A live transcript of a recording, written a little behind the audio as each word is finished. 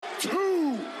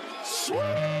All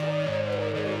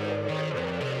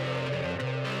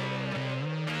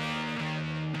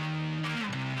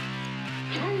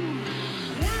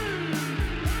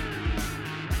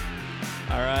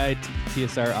right,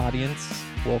 TSR audience,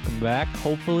 welcome back.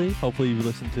 Hopefully you've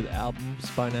listened to the albums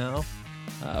by now.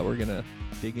 We're gonna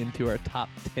dig into our top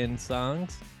 10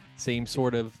 songs. Same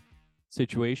sort of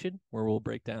situation where we'll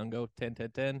break down, go 10,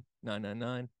 10, 10, 9, 9,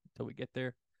 9 until we get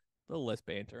there. A little less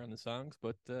banter on the songs,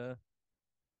 but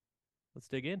let's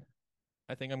dig in.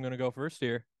 I think I'm gonna go first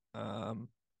here.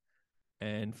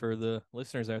 And for the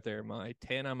listeners out there, my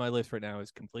 10 on my list right now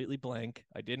is completely blank.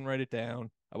 I didn't write it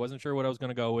down. I wasn't sure what I was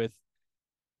gonna go with.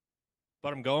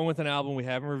 But I'm going with an album we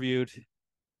haven't reviewed,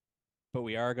 but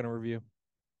we are going to review.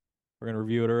 We're going to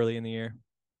review it early in the year.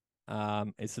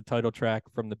 It's the title track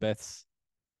from the Beth's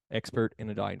Expert in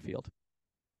a Dying Field.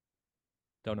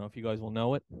 Don't know if you guys will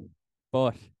know it,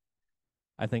 but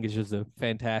I think it's just a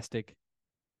fantastic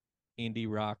indie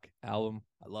rock album.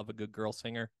 I love a good girl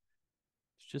singer.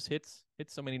 It just hits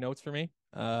so many notes for me.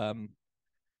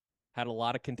 Had a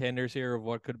lot of contenders here of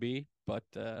what could be, but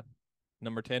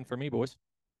number 10 for me, boys.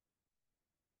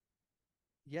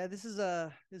 Yeah, this is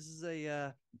a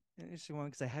an interesting one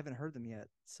because I haven't heard them yet.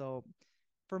 So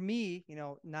for me,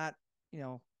 not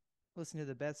listening to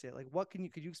the bets yet. Like,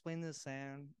 could you explain this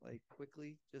sound like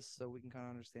quickly, just so we can kind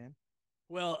of understand?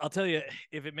 Well, I'll tell you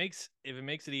if it makes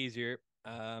it easier.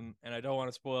 And I don't want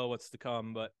to spoil what's to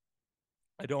come, but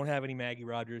I don't have any Maggie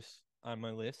Rogers on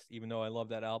my list, even though I love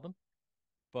that album.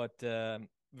 But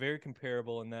very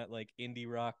comparable in that like indie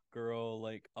rock girl,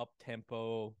 like up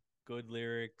tempo, good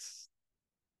lyrics,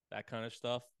 that kind of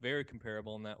stuff. Very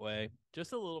comparable in that way.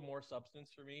 Just a little more substance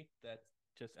for me. That's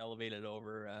just elevated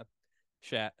over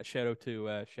Shadow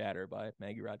to Shatter by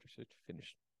Maggie Rogers, which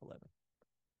finished 11.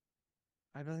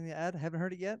 I have nothing to add. I haven't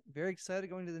heard it yet. Very excited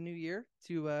going to the new year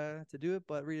to do it.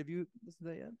 But Reed, have you listened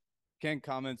to that yet? Can't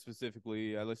comment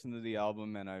specifically. I listened to the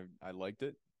album and I liked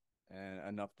it, and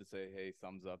enough to say, hey,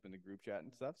 thumbs up in the group chat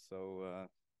and stuff. So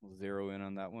we'll zero in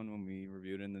on that one when we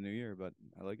review it in the new year. But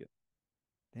I like it.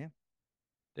 Damn.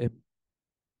 Yep.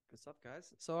 Good stuff,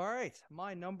 guys. So, all right,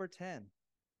 my number 10.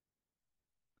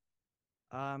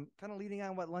 Kind of leading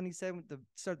on what Lundy said with the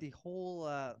start the whole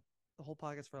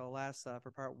podcast for the last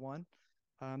for part one.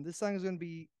 This song is going to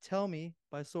be "Tell Me"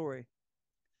 by Sorry.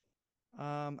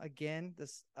 Again,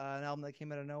 this an album that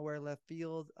came out of nowhere, left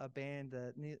field, a band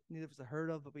that neither of us have heard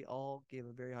of, but we all gave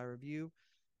a very high review.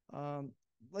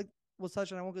 Like we'll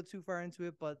touch on, I won't go too far into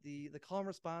it, but the calm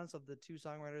response of the two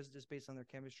songwriters just based on their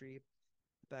chemistry,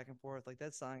 back and forth, like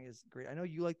that song is great. I know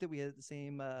you liked it. We had the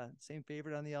same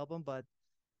favorite on the album, but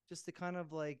just the kind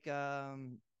of like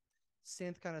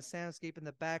synth kind of soundscape in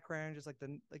the background, just like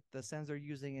the sounds they're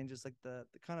using, and just like the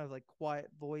kind of like quiet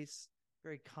voice,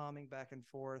 very calming back and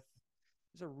forth.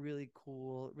 It's a really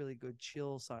cool, really good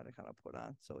chill song to kind of put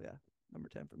on. So yeah, number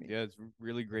 10 for me. Yeah, it's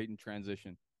really great in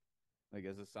transition. Like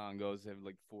as the song goes, they have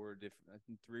like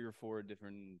three or four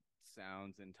different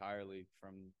sounds entirely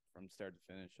from start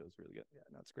to finish. So it's really good. Yeah,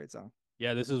 no, it's a great song.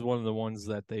 Yeah, this is one of the ones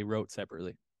that they wrote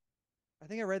separately. I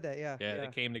think I read that. Yeah. They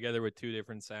came together with two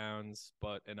different sounds,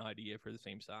 but an idea for the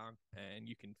same song, and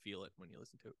you can feel it when you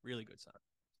listen to it. Really good song.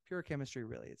 Pure chemistry,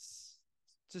 really. It's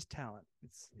just talent.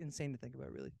 It's insane to think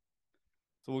about, really.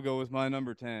 So we'll go with my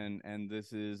number 10, and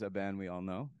this is a band we all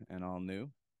know and all knew,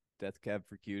 Death Cab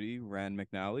for Cutie, Rand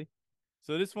McNally.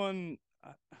 So this one,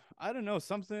 I don't know,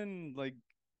 something like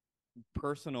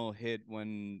personal hit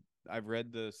when I've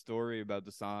read the story about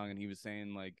the song, and he was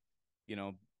saying like,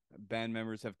 band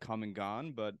members have come and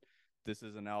gone, but this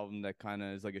is an album that kind of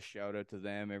is like a shout out to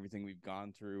them, everything we've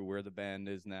gone through, where the band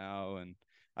is now, and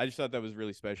I just thought that was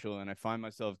really special, and I find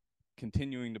myself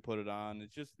continuing to put it on.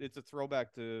 It's a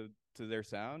throwback to their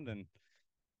sound, and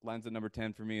lands at number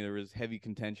 10 for me. There was heavy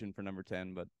contention for number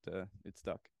 10, but it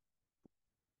stuck.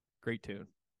 Great tune,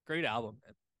 great album.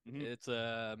 Mm-hmm. It's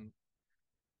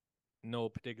no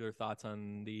particular thoughts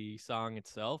on the song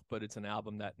itself, but it's an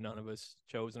album that none of us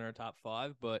chose in our top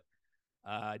 5. But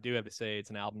I do have to say it's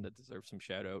an album that deserves some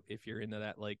shout out. If you're into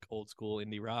that like old school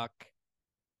indie rock,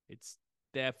 it's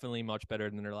definitely much better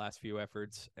than their last few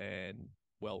efforts and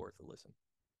well worth a listen.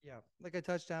 Yeah, like I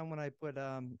touched on when I put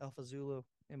Alpha Zulu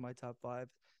in my top 5.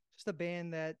 Just a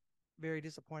band that very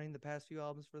disappointing the past few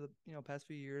albums for the past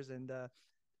few years, and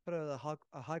put out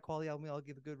a high quality album. I'll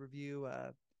give a good review.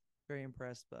 Very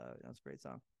impressed. It's a great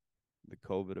song. The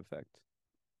COVID effect.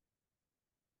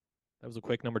 That was a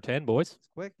quick number 10, boys. It's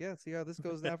quick, yeah. See how this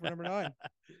goes now for number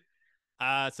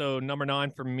 9. So number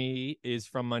 9 for me is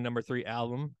from my number 3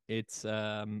 album. It's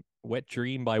Wet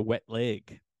Dream by Wet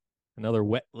Leg. Another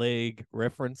Wet Leg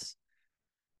reference.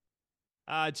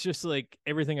 It's just like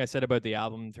everything I said about the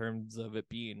album in terms of it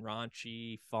being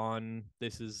raunchy, fun.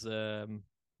 This is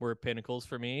where it pinnacles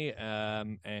for me.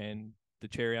 And the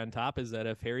cherry on top is that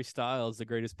if Harry Styles, the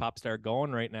greatest pop star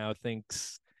going right now,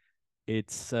 thinks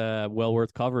it's well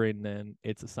worth covering, then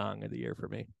it's a song of the year for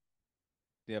me.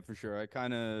 Yeah, for sure. I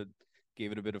kind of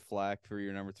gave it a bit of flack for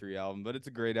your number 3 album, but it's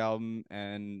a great album,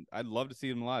 and I'd love to see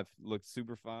him live. It looks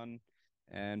super fun,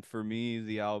 and for me,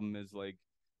 the album is like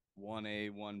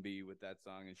 1A, 1B with that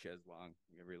song and Chez Long.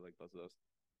 I really like both of those.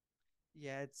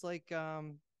 Yeah, it's like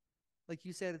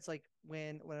you said, it's like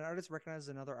when an artist recognizes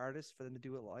another artist for them to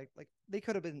do it like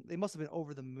they must have been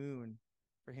over the moon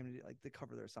for him to like to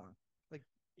cover their song. Like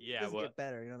it Yeah, doesn't well, get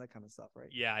better, that kind of stuff, right?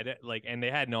 yeah, like, and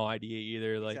they had no idea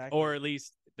either, like, Exactly. or at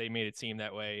least they made it seem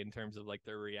that way in terms of like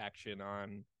their reaction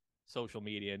on social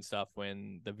media and stuff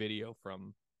when the video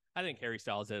from, I think Harry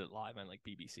Styles did it live on like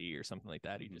BBC or something like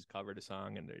that. He just covered a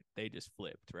song and they just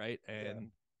flipped, right? Yeah.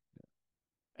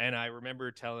 And I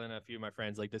remember telling a few of my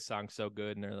friends like this song's so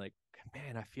good, and they're like,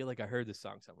 "Man, I feel like I heard this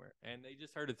song somewhere." And they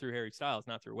just heard it through Harry Styles,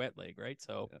 not through Wet Leg, right?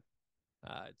 So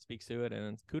it speaks to it,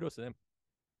 and kudos to them.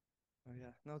 Oh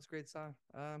yeah, no, it's a great song.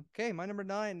 Okay, my number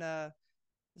 9.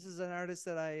 This is an artist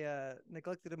that I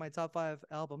neglected in my top 5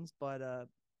 albums, but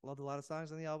loved a lot of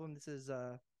songs on the album. This is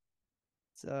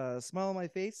 "Smile on My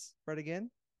Face," Fred again.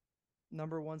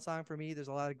 Number 1 song for me. There's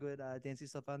a lot of good dancing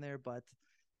stuff on there, but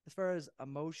as far as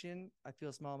emotion, I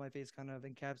feel "Smile on My Face" kind of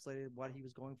encapsulated what he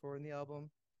was going for in the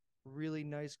album. Really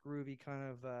nice, groovy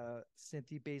kind of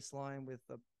synthy bass line with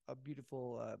a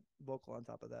beautiful vocal on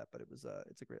top of that. But it's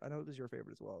a great. I know it was your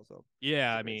favorite as well, so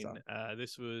Yeah, it's a I great mean, song.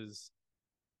 this was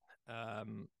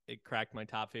it cracked my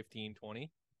top 15,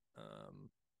 20.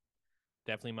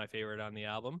 Definitely my favorite on the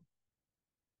album.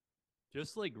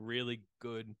 Just like really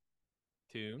good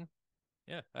tune.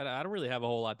 Yeah, I don't really have a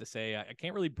whole lot to say. I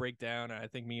can't really break down. I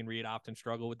think me and Reed often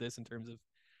struggle with this in terms of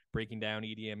breaking down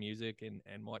EDM music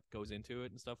and what goes into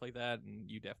it and stuff like that. And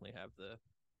you definitely have the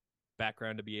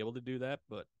background to be able to do that.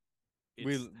 But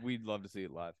it's We'd love to see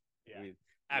it live. yeah, We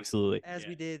absolutely. As Yeah,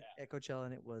 we did at Coachella,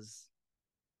 and it was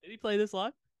Did he play this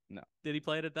live? no. Did he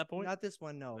play it at that point? not this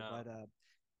one, no, No. but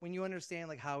when you understand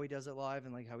like how he does it live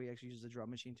and like how he actually uses the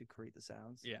drum machine to create the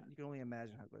sounds, Yeah. you can only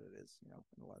imagine how good it is, in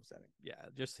a live setting. Yeah,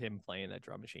 just him playing that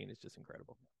drum machine is just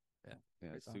incredible. Yeah. Yeah,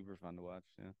 Great it's song. super fun to watch.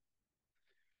 Yeah.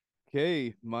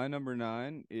 Okay, my number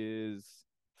 9 is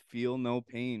 "Feel No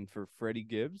Pain" for Freddie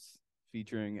Gibbs,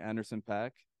 featuring Anderson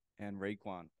 .Paak and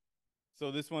Raekwon.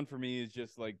 So this one for me is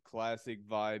just like classic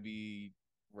vibey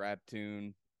rap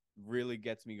tune. Really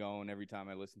gets me going every time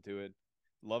I listen to it.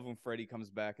 Love when Freddie comes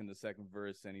back in the second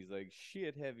verse and he's like,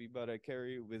 "Shit heavy, but I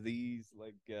carry it with ease."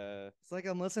 Like, It's like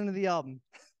I'm listening to the album.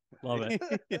 Love it.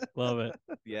 Love it.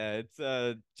 yeah, it's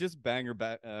just banger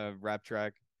rap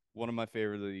track. One of my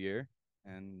favorite of the year,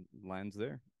 and lands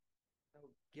there.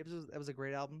 That was a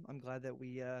great album. I'm glad that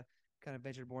we kind of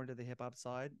ventured more into the hip hop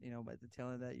side, by the tail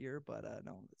end of that year. But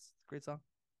no, it's a great song.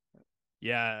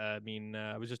 Yeah, I mean,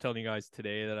 I was just telling you guys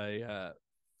today that I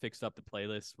fixed up the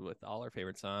playlist with all our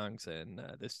favorite songs, and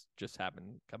this just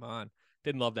happened. Come on,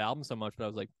 didn't love the album so much, but I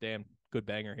was like, damn, good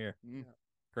banger here. Mm.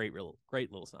 Great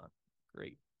little song.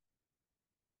 Great.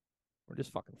 We're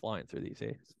just fucking flying through these,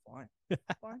 eh? It's fine.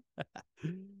 Fine.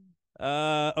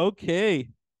 Okay.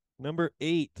 Number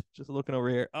 8. Just looking over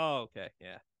here. Oh, okay.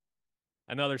 Yeah.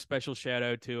 Another special shout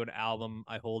out to an album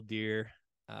I hold dear.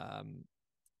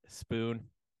 Spoon,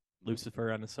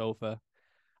 Lucifer on the Sofa.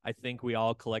 I think we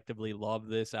all collectively love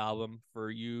this album.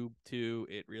 For you two,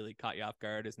 it really caught you off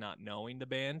guard as not knowing the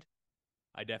band.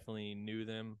 I definitely knew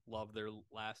them, loved their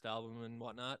last album and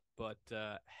whatnot, but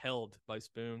Held by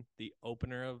Spoon, the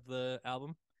opener of the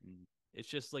album, it's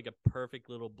just like a perfect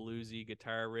little bluesy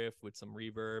guitar riff with some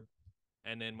reverb.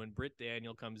 And then when Britt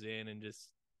Daniel comes in and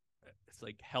just, it's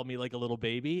like, held me like a little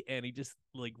baby, and he just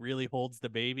like really holds the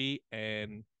baby.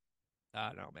 And I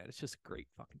don't know, man, it's just a great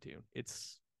fucking tune.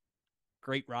 It's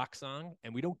great rock song,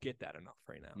 and we don't get that enough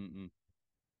right now. Mm-mm.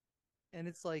 And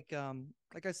it's like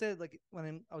I said, like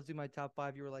when I was doing my top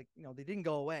 5, you were like, they didn't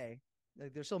go away.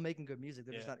 Like they're still making good music.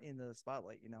 They're just not in the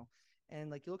spotlight. And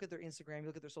like you look at their Instagram, you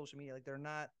look at their social media, like they're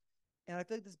not. And I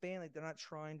feel like this band, like they're not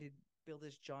trying to build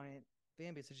this giant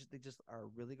fan base. They just are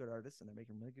really good artists and they're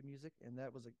making really good music. And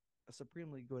that was a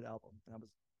supremely good album. And I was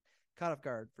caught off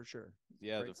guard for sure.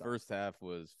 Yeah, the first half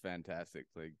was fantastic.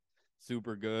 Like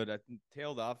super good. I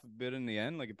tailed off a bit in the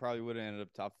end. Like it probably would have ended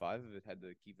up top 5 if it had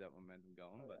to keep that momentum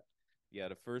going. But yeah,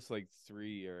 the first like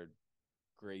 3 are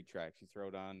great tracks you throw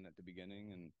it on at the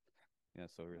beginning, and yeah,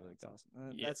 so really like that.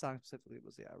 Awesome. That song specifically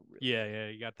was really Yeah,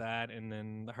 you got that, and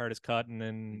then The Hardest Cut, and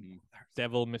then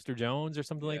Devil, Mr. Jones, or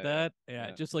something like Yeah, that.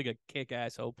 Yeah, just like a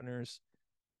kick-ass openers.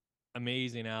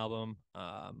 amazing album.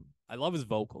 I love his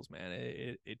vocals, man.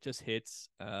 It just hits.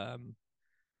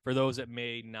 For those that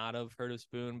may not have heard of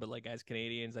Spoon, but like as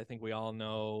Canadians, I think we all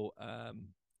know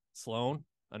Sloan,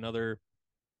 another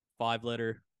 5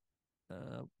 letter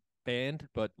uh, band,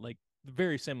 but like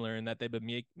very similar in that they've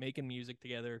been making music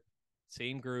together,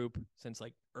 same group since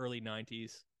like early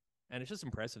 '90s, and it's just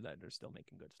impressive that they're still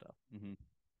making good stuff. Mm-hmm.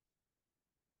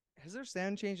 Has their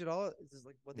sound changed at all? Is this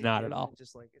like what they Not do? at all. It's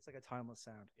just like it's like a timeless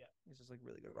sound. Yeah. It's just like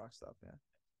really good rock stuff. Yeah,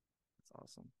 it's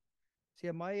awesome. So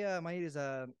yeah, my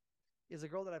is a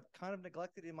girl that I've kind of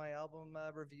neglected in my album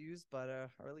reviews, but or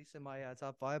at least in my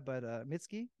top five. But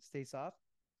Mitski, Stay Soft.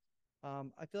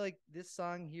 I feel like this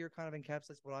song here kind of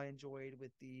encapsulates what I enjoyed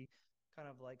with the kind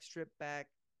of like stripped back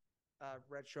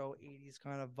retro 80s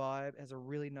kind of vibe. It has a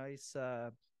really nice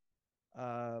uh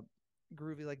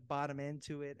groovy like bottom end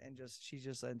to it, and just she's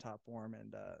just in top form.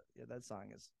 And yeah, that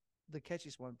song is the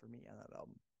catchiest one for me on that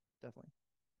album. Definitely.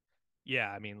 Yeah,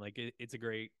 I mean, like it's a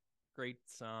great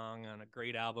song on a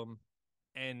great album,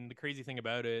 and the crazy thing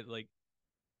about it, like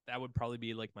that would probably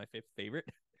be like my fifth favorite.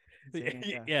 Same,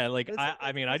 yeah. Yeah, like But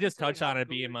I mean, I also just saying touched how on it good,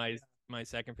 being yeah. my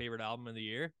second favorite album of the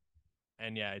year,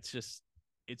 and yeah,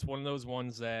 it's one of those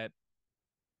ones that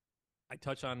I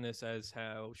touch on this as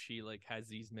how she like has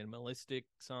these minimalistic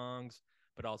songs,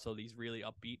 but also these really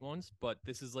upbeat ones. But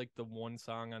this is like the one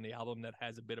song on the album that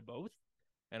has a bit of both,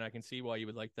 and I can see why you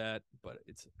would like that. But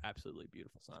it's absolutely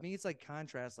beautiful song. To me, it's like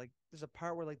contrast. Like there's a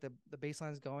part where like the bass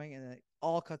line is going and then it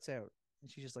all cuts out, and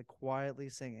she's just like quietly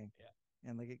singing. Yeah.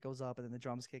 And like it goes up, and then the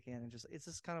drums kick in, and just it's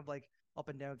just kind of like up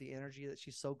and down with the energy that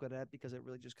she's so good at, because it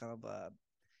really just kind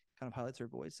of highlights her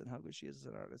voice and how good she is as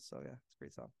an artist. So yeah, it's a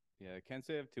great song. Yeah, I can't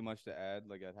say I have too much to add.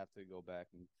 Like I'd have to go back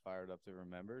and fire it up to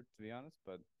remember, to be honest.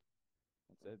 But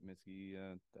that's it. Mitski,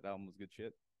 that album was good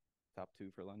shit. Top 2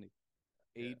 for Lundy.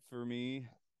 8 for me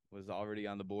was already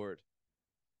on the board.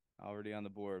 Already on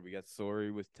the board. We got Sorry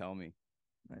with Tell Me.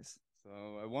 Nice. So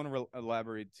I want to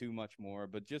elaborate too much more,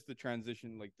 but just the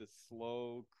transition, like the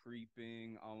slow,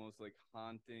 creeping, almost like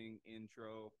haunting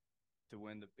intro to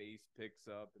when the bass picks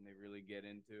up and they really get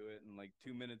into it. And like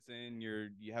 2 minutes in,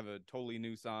 you have a totally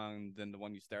new song than the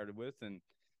one you started with, and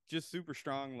just super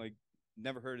strong. Like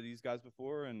never heard of these guys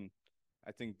before, and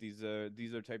I think these are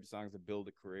type of songs that build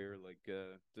a career. Like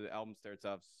the album starts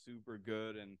off super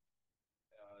good, and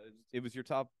it was your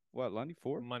top what, Lundy,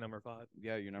 4? My number 5.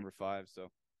 Yeah, your number 5. So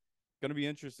gonna be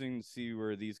interesting to see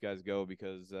where these guys go,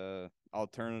 because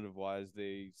alternative wise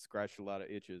they scratched a lot of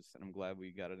itches, and I'm glad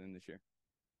we got it in this year.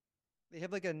 They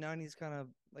have like a '90s kind of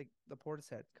like the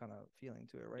Portishead kind of feeling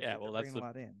to it, right? Yeah, Like well, they're that's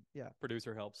bringing the a lot in. Yeah,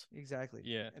 producer helps. exactly.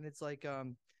 Yeah. And it's like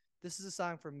this is a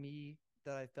song for me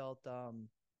that I felt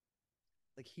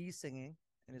like he's singing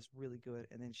and it's really good,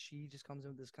 and then she just comes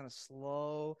in with this kind of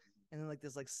slow, and then like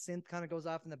this like synth kind of goes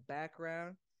off in the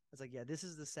background. It's like, yeah, this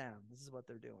is the sound. This is what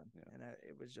they're doing. Yeah. And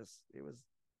it was just it was.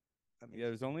 I mean, Yeah,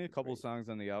 there's only a it's couple great. songs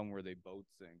on the album where they both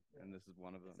sing, Yeah. and this is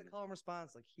one of them. It's the call and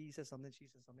response. Like he says something, she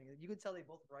says something. You can tell they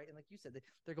both write, and like you said,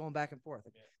 they're going back and forth.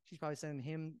 Like Yeah. she's probably sending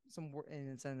him some work and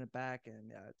then sending it back, and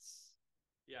yeah,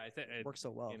 Yeah, I think it works so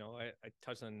well. You know, I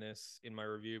touched on this in my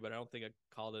review, but I don't think I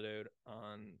called it out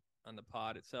on the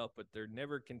pod itself. But they're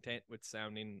never content with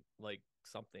sounding like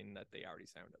something that they already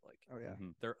sounded like. Oh yeah,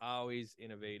 Mhm. They're always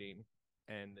innovating,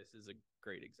 and this is a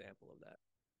great example of that.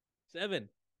 7,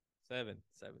 7,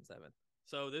 7, 7.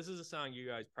 So this is a song you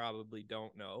guys probably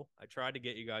don't know. I tried to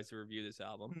get you guys to review this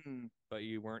album, but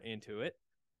you weren't into it.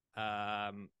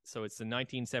 So it's the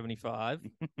 1975.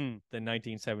 The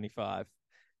 1975.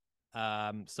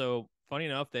 So funny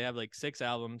enough, they have like 6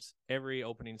 albums. Every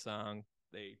opening song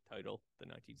they title the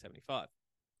 1975.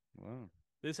 Wow.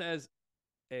 This has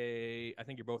I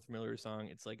think you're both familiar with the song.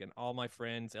 It's like an All My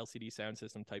Friends LCD sound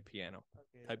system type piano,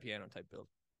 type build.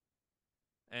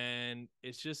 And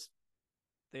it's just,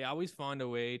 they always find a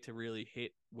way to really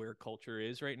hit where culture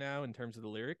is right now in terms of the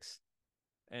lyrics.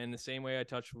 And the same way I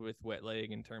touched with Wet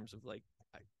Leg in terms of like,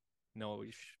 I know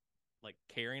like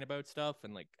caring about stuff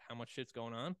and like how much shit's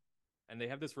going on. And they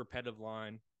have this repetitive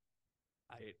line,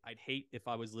 I'd hate if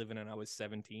I was living and I was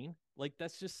 17. Like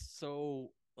that's just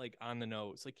so like on the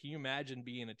nose. Like, can you imagine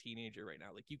being a teenager right now?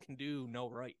 Like you can do no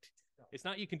right. It's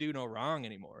not you can do no wrong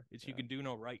anymore. It's you can do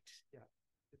no right. Yeah,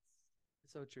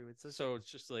 it's so true. It's So it's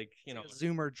just like, you know, like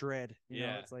Zoomer dread. You know,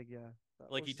 Yeah. it's like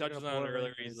like he touches on it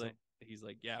earlier. He's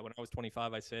like, yeah, when I was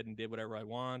 25, I said and did whatever I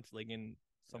want, like in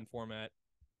some format.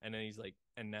 And then he's like,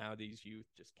 and now these youth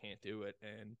just can't do it.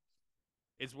 And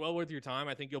it's well worth your time.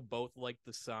 I think you'll both like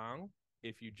the song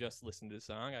if you just listen to the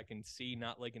song. I can see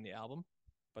not liking the album,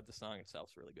 but the song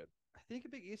itself's really good. I think a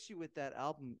big issue with that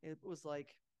album, it was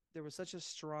like there was such a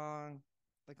strong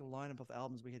like a lineup of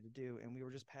albums we had to do, and we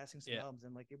were just passing some Yeah. albums,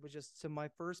 and like it was just to my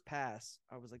first pass,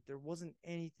 I was like, there wasn't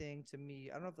anything to me.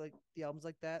 I don't know if like the albums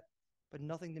like that, but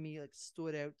nothing to me like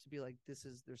stood out to be like there's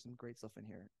some great stuff in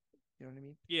here. You know what I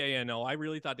mean? Yeah, no, I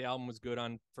really thought the album was good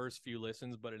on first few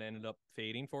listens, but it ended up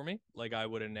fading for me. Like I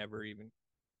would have never even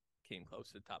came close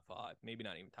to the top 5, maybe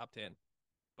not even top 10.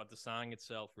 But the song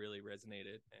itself really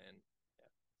resonated, and yeah,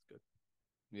 it's good.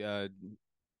 Yeah,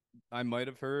 I might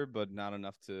have heard, but not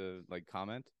enough to like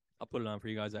comment. I'll put it on for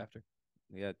you guys after.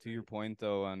 Yeah, to your point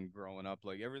though, on growing up,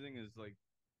 like everything is like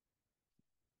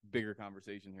bigger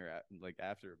conversation here at like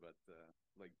after, but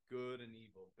like good and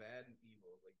evil, bad and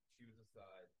evil, like choose a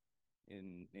side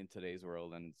in today's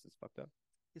world, and it's just fucked up.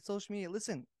 It's social media.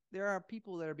 Listen, there are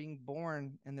people that are being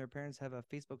born and their parents have a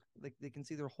Facebook, like they can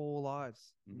see their whole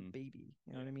lives, baby.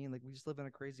 You know what I mean? Like we just live in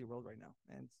a crazy world right now,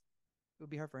 and it would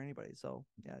be hard for anybody. So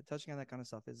yeah, touching on that kind of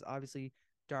stuff is obviously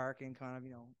dark and kind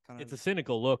of It's a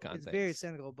cynical look on it's things. very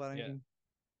cynical, but I mean,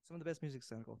 some of the best music's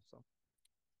cynical. So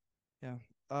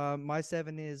yeah, my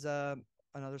 7 is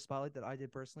another spotlight that I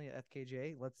did personally at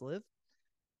FKJ. Let's Live.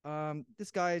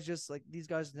 This guy is just like these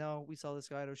guys know. We saw this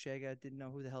guy at Oshaga, didn't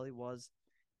know who the hell he was.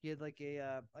 He had like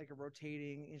a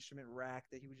rotating instrument rack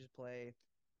that he would just play,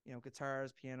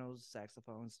 guitars, pianos,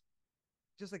 saxophones.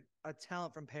 Just like a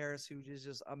talent from Paris who is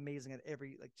just amazing at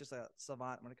just a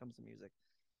savant when it comes to music.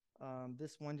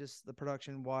 This one, just the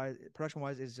production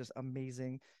wise is just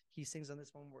amazing. He sings on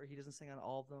this one where he doesn't sing on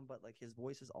all of them, but like his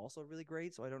voice is also really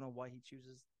great. So I don't know why he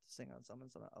chooses to sing on some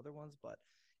and some other ones. But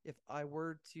if I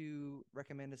were to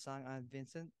recommend a song on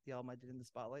Vincent, the album I did in the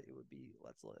spotlight, it would be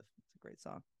Let's Live. It's a great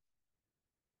song.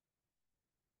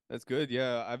 That's good.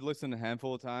 Yeah, I've listened a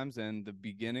handful of times, and the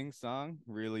beginning song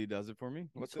really does it for me.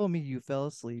 You told me you fell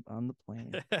asleep on the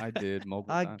plane. I did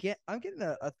multiple times. I'm getting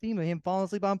a theme of him falling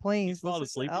asleep on planes. You fall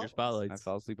asleep in your I spotlights.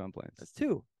 fall asleep on planes. That's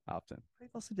 2. Often. I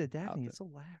fell asleep to Daphne. It's so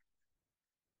loud.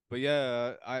 But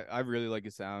yeah, I really like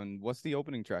his sound. What's the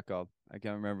opening track called? I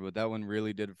can't remember, but that one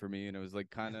really did it for me, and it was like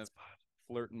kind of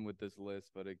flirting with this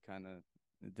list, but it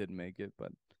didn't make it.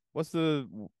 But what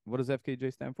does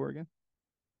FKJ stand for again?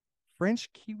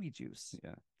 French kiwi juice.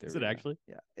 Yeah, is it actually?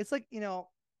 Yeah, it's like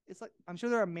it's like I'm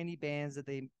sure there are many bands that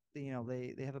they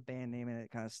have a band name and it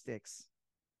kind of sticks,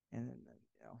 and then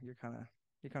you're kind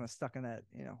of stuck in that.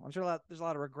 I'm sure there's a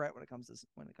lot of regret when it comes to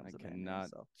I band cannot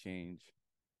names, so. change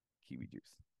kiwi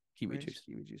juice. Kiwi juice.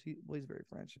 He's very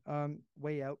French.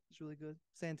 Way Out is really good.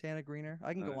 Santana Greener.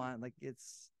 I can go on. Like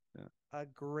it's a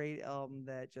great album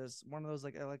that just one of those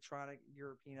like electronic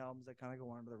European albums that kind of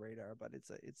go under the radar, but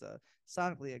it's a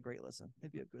sonically a great listen.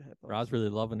 Maybe a good headphone. Rod's really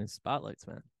loving his spotlights,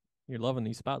 man. You're loving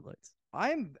these spotlights.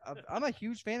 I'm a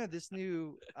huge fan of this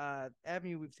new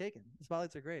avenue we've taken. The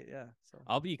spotlights are great. Yeah. So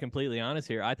I'll be completely honest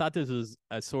here. I thought this was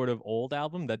a sort of old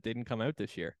album that didn't come out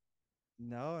this year.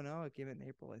 No, it came out in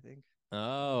April, I think.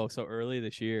 Oh, so early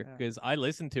this year. Because I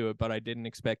listened to it, but I didn't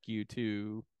expect you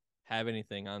to have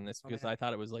anything on this because I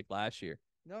thought it was like last year.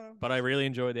 No. But I really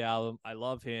enjoyed the album. I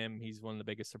love him. He's one of the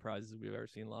biggest surprises we've ever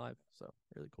seen live. So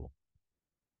really cool.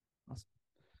 Awesome.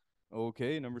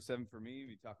 Okay, number 7 for me.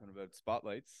 We talking about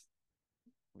spotlights.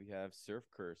 We have Surf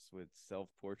Curse with Self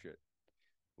Portrait,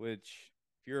 which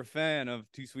if you're a fan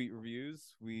of Too Sweet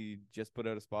Reviews, we just put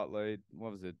out a spotlight.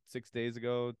 What was it? 6 days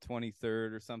ago,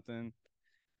 23rd or something.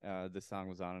 This song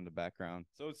was on in the background.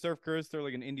 So it's Surf Curse. They're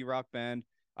like an indie rock band.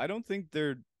 I don't think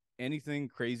they're anything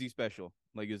crazy special.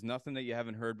 Like there's nothing that you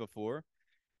haven't heard before.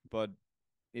 But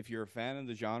if you're a fan of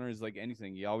the genres, like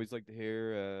anything, you always like to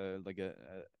hear like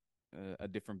a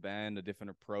different band, a different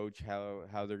approach,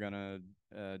 how they're gonna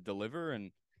deliver.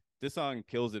 And this song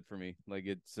kills it for me. Like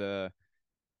it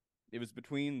was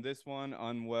between this one,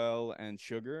 Unwell, and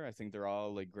Sugar. I think they're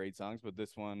all like great songs, but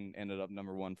this one ended up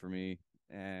number 1 for me,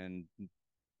 and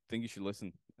think you should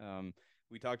listen.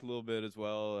 We talked a little bit as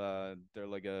well. They're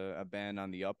like a band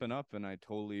on the up and up, and I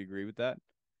totally agree with that.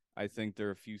 I think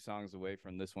they're a few songs away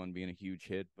from this one being a huge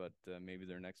hit, but maybe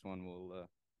their next one will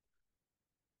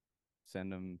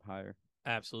send them higher.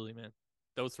 Absolutely, man.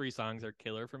 Those 3 songs are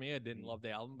killer for me. I didn't love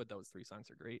the album, but those 3 songs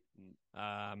are great.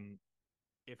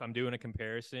 If I'm doing a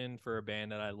comparison for a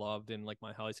band that I loved in like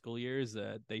my high school years,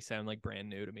 they sound like brand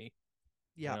new to me.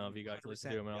 Yeah, I don't know if you guys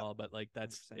listen to them at all, but like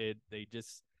that's 100%. It. They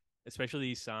just, especially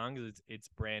these songs, it's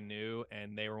brand new,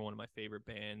 and they were one of my favorite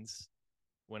bands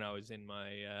when I was in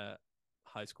my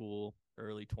high school,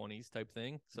 early 20s type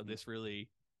thing. So this really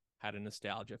had a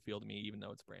nostalgia feel to me, even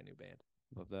though it's a brand new band.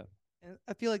 Love that. And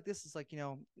I feel like this is like,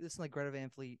 this is like Greta Van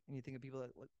Fleet, and you think of people that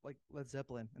like Led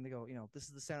Zeppelin, and they go, this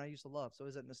is the sound I used to love. So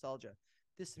is it nostalgia?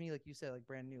 This to me, like you said, like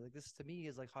brand new. Like this to me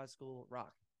is like high school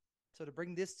rock. So to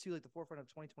bring this to like the forefront of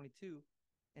 2022,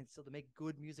 and still to make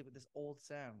good music with this old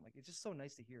sound. Like it's just so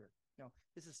nice to hear.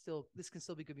 This can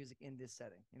still be good music in this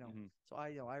setting. So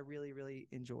I really really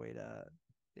enjoyed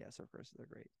yeah, Surf Curse. They're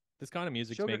great. This kind of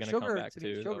music's Sugar making a sugar comeback to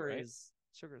me too, though, right?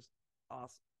 sugar's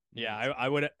awesome. Yeah, It's I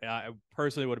would. I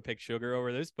personally would have picked Sugar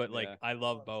over this, but like Yeah. I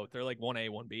love both. They're like 1A,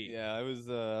 1B. Yeah, I was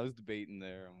debating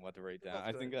there on what to write They're down. both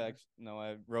I good, think yeah.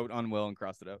 I wrote Unwell and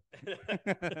crossed it out.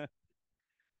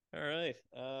 All right.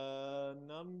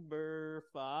 Number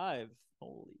 5.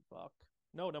 Holy fuck.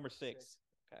 No, number 6.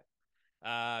 Okay.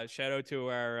 Shout out to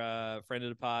our friend of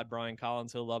the pod, Brian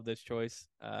Collins. He'll love this choice.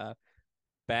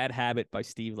 Bad Habit by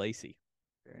Steve Lacy.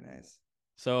 Very nice.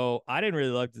 So I didn't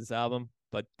really like this album,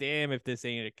 but damn if this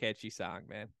ain't a catchy song,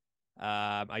 man.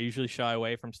 I usually shy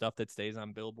away from stuff that stays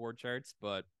on Billboard charts,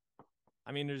 but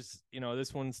I mean,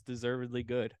 this one's deservedly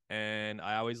good. And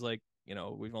I always like,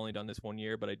 we've only done this 1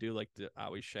 year, but I do like to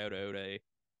always shout out a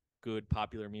good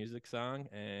popular music song.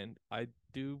 And I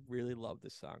do really love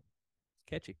this song. It's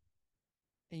catchy.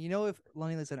 And if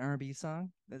Lonnie likes an R&B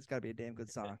song, that's got to be a damn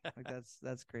good song. Like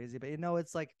that's crazy. But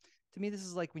it's like, to me, this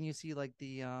is like when you see like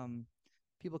the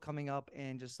people coming up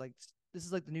and just like this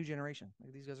is like the new generation.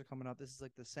 Like these guys are coming up. This is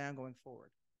like the sound going forward.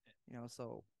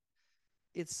 So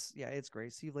it's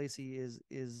great. Steve Lacy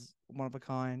is one of a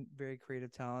kind, very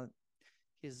creative talent.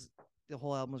 The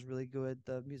whole album was really good.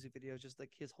 The music video, just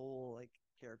like his whole like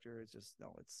character, is just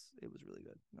it was really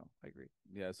good. No, I agree.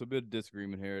 Yeah, so a bit of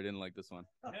disagreement here. I didn't like this one.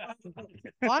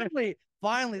 Finally,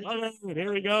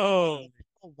 Here we go.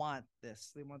 people want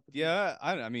this. They want the Yeah,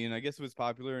 I mean, I guess it was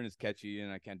popular and it's catchy, and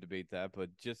I can't debate that. But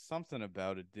just something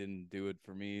about it didn't do it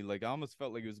for me. Like I almost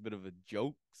felt like it was a bit of a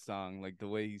joke song, like the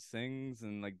way he sings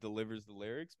and like delivers the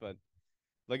lyrics. But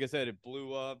like I said, it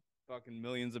blew up. Fucking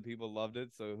millions of people loved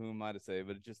it. So who am I to say?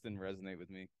 But it just didn't resonate with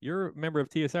me. You're a member of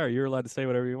TSR. You're allowed to say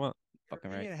whatever you want.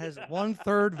 Fucking opinion right. has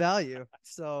 1/3 value,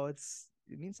 so it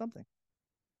means something.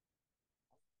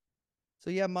 So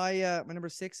yeah, my number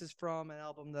 6 is from an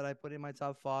album that I put in my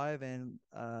top 5, and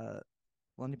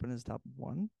Lundy put in his top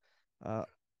 1.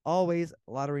 Always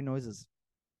Lottery Noises.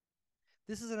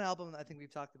 This is an album that I think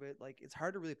we've talked about. Like it's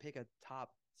hard to really pick a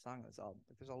top song on this album.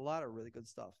 Like there's a lot of really good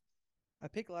stuff. I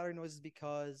picked Lottery Noises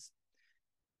because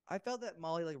I felt that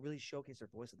Molly like really showcased her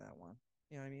voice in that one.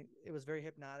 You know what I mean? It was very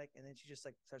hypnotic, and then she just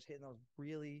like starts hitting those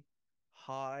really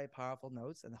high, powerful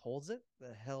notes and holds it,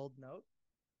 the held note.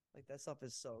 Like that stuff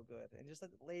is so good, and just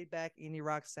like laid back indie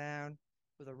rock sound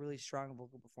with a really strong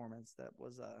vocal performance. That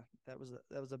was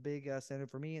a big standard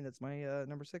for me, and that's my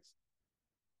number 6.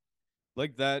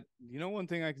 Like that, one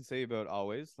thing I can say about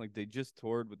Always, like they just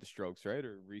toured with the Strokes, right?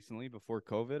 Or recently before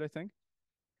COVID, I think.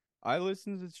 I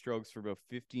listened to the Strokes for about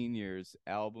 15 years,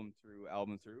 album through,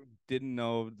 album through. Didn't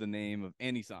know the name of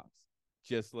any songs.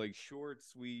 Just like short,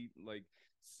 sweet, like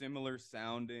similar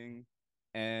sounding.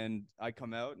 And I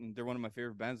come out and they're one of my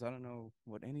favorite bands. I don't know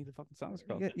what any of the fucking songs are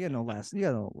called. You got no last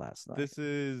night. This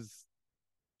is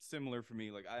similar for me.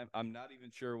 Like I'm not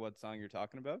even sure what song you're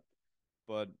talking about,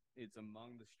 but it's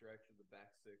among the stretch of the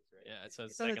back 6, right? Yeah, it says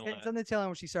It's on second last. the tail end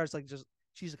when she starts like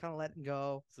she's kind of letting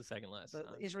go. It's the second last. The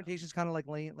instrumentation's kind of like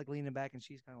leaning back, and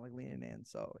she's kind of like leaning in.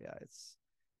 So yeah,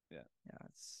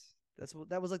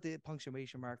 that was like the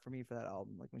punctuation mark for me for that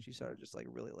album. Like when she started just like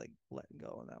really like letting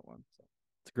go on that one. So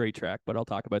It's a great track, but I'll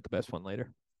talk about the best one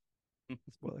later.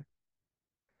 spoiler.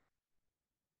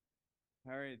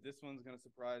 All right, this one's gonna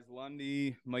surprise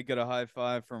Lundy. Might get a high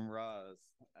five from Roz.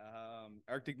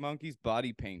 Arctic Monkeys,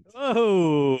 Body Paint.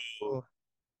 Oh,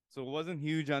 So it wasn't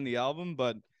huge on the album,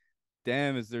 but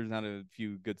damn, there's not a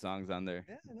few good songs on there.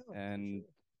 Yeah, I know. And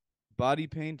Body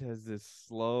Paint has this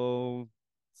slow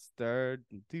start.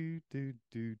 Do do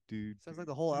do do. Sounds like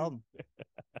the whole album.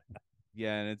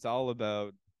 Yeah, and it's all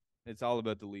about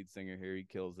the lead singer here. He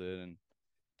kills it, and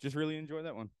just really enjoy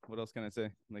that one. What else can I say?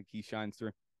 Like he shines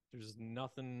through. there's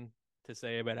nothing to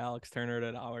say about Alex Turner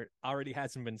that already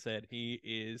hasn't been said. He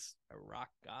is a rock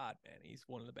god, man. He's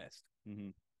one of the best. Mm-hmm.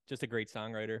 Just a great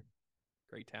songwriter,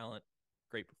 great talent,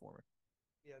 great performer.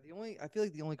 Yeah, I feel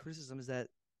like the only criticism is that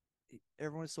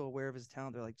everyone's so aware of his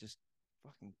talent. They're like, just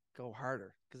fucking go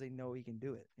harder because they know he can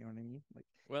do it. You know what I mean? Like,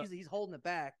 Well, he's holding it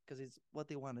back because it's what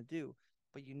they want to do,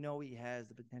 but he has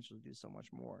the potential to do so much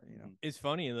more. it's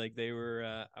funny. Like they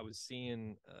were, I was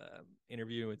seeing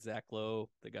interview with Zach Lowe,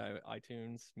 the guy with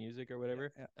iTunes Music or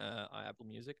whatever, Apple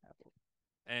Music.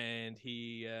 And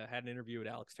he had an interview with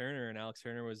Alex Turner, and Alex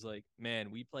Turner was like,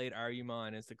 "Man, we played Are You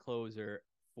Mine as the closer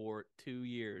for 2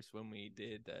 years when we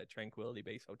did Tranquility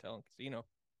Base Hotel and Casino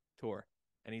tour."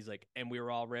 And he's like, and we were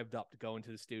all revved up to go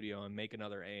into the studio and make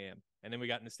another AM. And then we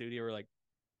got in the studio, we're like,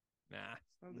 nah.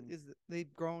 They've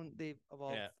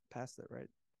evolved past it, right?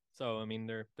 So I mean,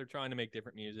 they're trying to make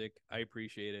different music. I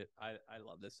appreciate it. I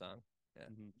love this song. Yeah,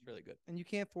 it's really good. And you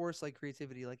can't force like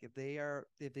creativity. Like if they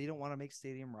don't want to make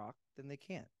stadium rock, then they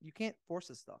can't. You can't force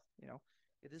this stuff.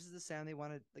 If this is the sound they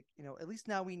wanted, like at least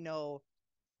now we know.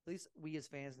 At least we as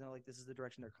fans know like this is the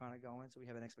direction they're kind of going, so we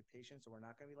have an expectation, so we're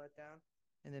not gonna be let down.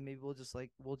 And then maybe we'll just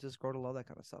grow to love that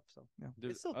kind of stuff. So yeah, The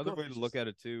it's still other good. way to It's look just- at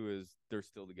it too is they're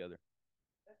still together.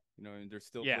 And they're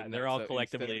still Yeah, putting they're out all stuff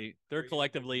collectively they're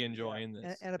collectively enjoying and,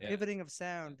 this. and a Yeah. pivoting of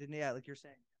sound, didn't like you're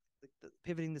saying, like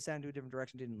pivoting the sound to a different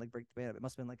direction didn't like break the band up. It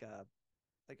must have been like a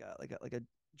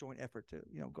joint effort to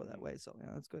go that way. So yeah,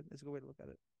 that's good. It's a good way to look at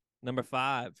it. Number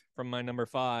 5 from my number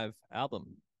 5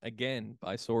 album, again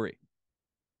by Sorry.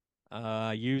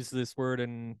 I use this word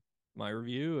in my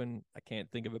review, and I can't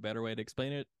think of a better way to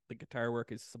explain it. The guitar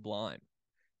work is sublime.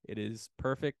 It is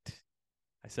perfect.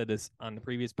 I said this on the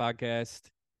previous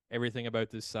podcast. Everything about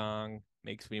this song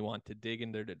makes me want to dig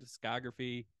into the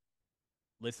discography,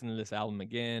 listen to this album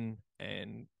again,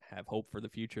 and have hope for the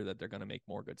future that they're going to make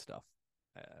more good stuff.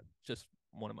 Just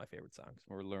one of my favorite songs.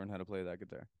 or learn how to play that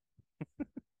guitar.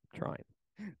 Trying.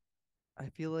 I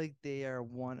feel like they are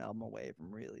one album away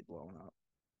from really blowing up.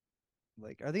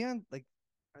 Like, are they on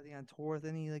tour with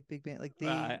any like big band? Like they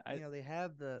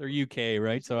have the They're UK,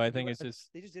 right? So I think it's just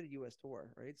they just did a US tour,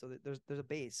 right? So there's a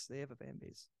base. They have a fan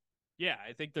base. yeah.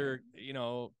 I think they're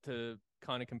to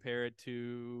kind of compare it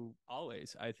to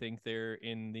Always. I think they're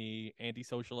in the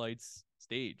anti-socialites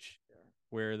stage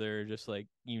where they're just like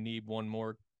you need one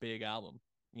more big album.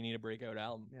 You need a breakout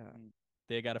album. Yeah.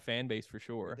 They got a fan base for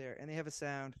sure. They're there, and they have a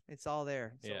sound. It's all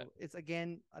there. So Yeah. it's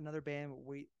again another band.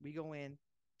 We go in,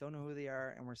 don't know who they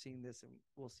are, and we're seeing this, and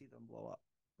we'll see them blow up,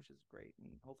 which is great. And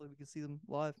hopefully we can see them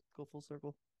live, go full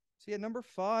circle. So yeah, number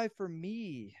 5 for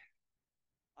me,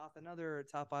 off another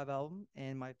top 5 album,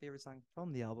 and my favorite song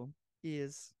from the album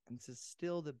is, and this is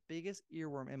still the biggest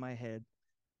earworm in my head,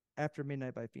 After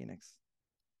Midnight by Phoenix.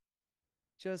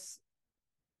 Just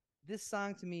this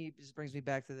song to me just brings me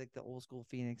back to like the old school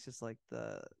Phoenix, just like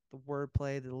the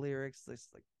wordplay, the lyrics, it's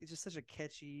just such a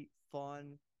catchy,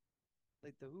 fun,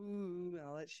 like the ooh and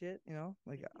all that shit.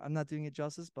 Like I'm not doing it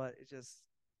justice, but it's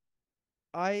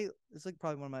like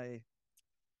probably one of my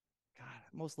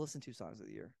most listened to songs of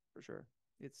the year for sure.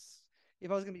 It's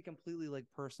if I was gonna be completely like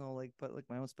personal, like put like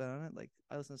my own spin on it, like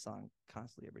I listen to the song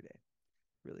constantly every day.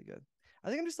 Really good. I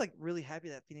think I'm just like really happy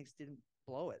that Phoenix didn't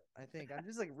blow it. I think I'm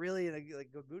just like really in a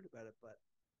like good mood about it. But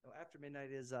After Midnight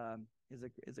is a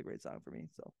great song for me.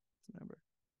 So it's number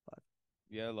 5.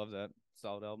 Yeah, I love that.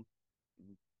 Solid album.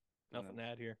 Nothing to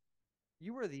add here.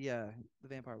 You were the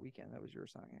Vampire Weekend. That was your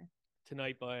song, eh?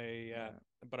 Tonight by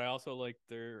but I also like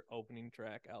their opening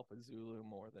track Alpha Zulu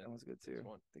more than That one's good too. this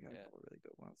one. They got a Yeah. couple really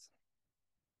good ones.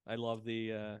 I love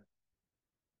the it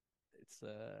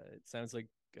sounds like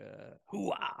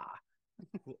hoo-ah.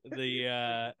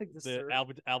 the Like the the surf.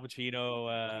 Al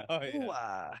Pacino Oh yeah.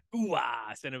 Ooh-ah.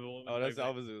 hoo-ah son of a woman. Oh, that's like,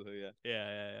 Alpha Zulu, yeah.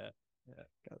 yeah.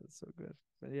 God, that's so good.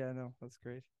 But yeah, no, that's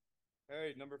great. All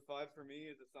right, number 5 for me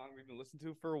is a song we've been listening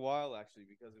to for a while, actually,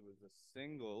 because it was a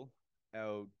single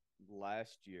out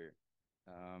last year.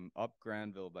 Up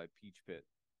Granville by Peach Pit.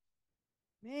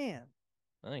 Man,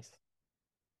 Nice.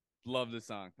 Love this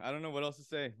song. I don't know what else to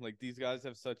say. Like these guys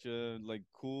have such a like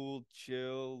cool,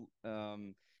 chill,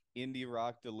 indie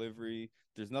rock delivery.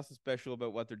 There's nothing special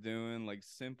about what they're doing. Like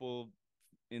simple,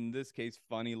 in this case,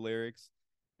 funny lyrics,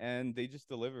 and they just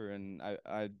deliver. And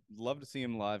I'd love to see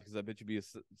him live because I bet you'd be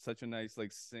such a nice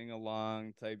like sing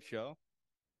along type show.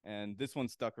 And this one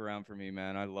stuck around for me,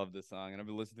 man. I love this song, and I've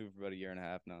been listening to it for about a year and a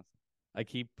half now. I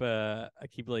keep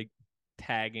like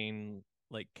tagging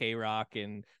like K Rock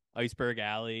and Iceberg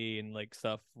Alley and like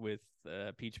stuff with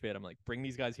Peach Pit. I'm like, bring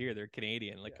these guys here. They're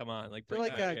Canadian. Like, come on. Like, they're bring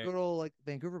like them here. good old like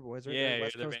Vancouver boys, right? Yeah,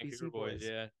 West they're Coast Vancouver BC boys.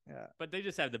 Yeah, Yeah. but they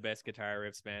just have the best guitar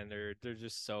riffs, man. They're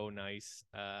just so nice.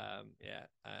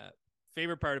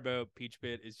 Favorite part about Peach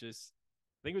Pit is just,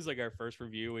 I think it was like our first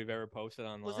review we've ever posted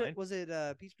online. Was it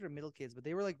Peach Pit or Middle Kids? But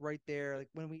they were like right there, like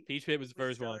when we Peach Pit was the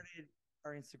first one. started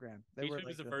our Instagram. They Peach were Pit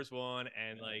was like the first one,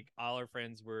 and like all our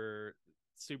friends were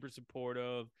super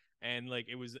supportive, and like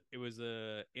it was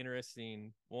a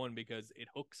interesting one because it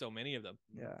hooked so many of them.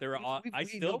 Yeah. There were all, I We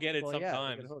still know get it people, yeah, they get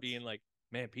sometimes hooked. being like,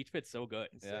 man, Peach Pit's so good.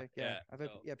 It's Yeah. sick, yeah. I bet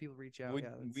so- people reach out. we, Yeah,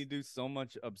 we do so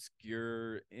much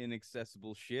obscure,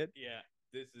 inaccessible shit. Yeah.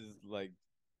 This is like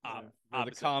Op- for the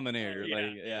opposite. common air. Yeah,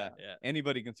 like yeah.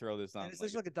 anybody can throw this on. and it's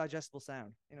just like a digestible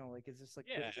sound, like it's just like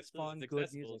Yeah, it's just absolutely. fun, It's good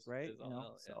accessible music, right? as all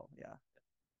hell, yeah. So yeah.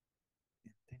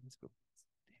 Damn, that's good.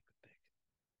 Damn good pick.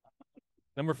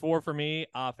 Number 4 for me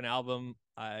off an album.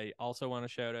 I also want to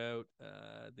shout out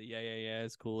the Yeah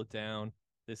Cool It Down.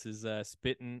 This is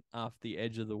Spittin' Off the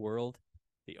Edge of the World.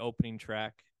 the opening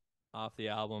track off the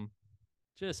album.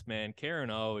 Just, man, Karen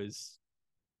O is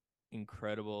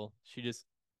incredible. She just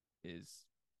is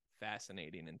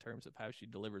fascinating in terms of how she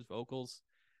delivers vocals.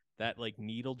 That like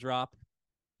needle drop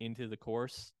into the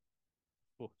chorus.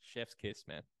 Oh, chef's kiss,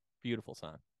 man. Beautiful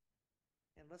song.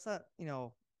 And let's not,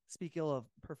 speak ill of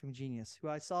Perfume Genius, who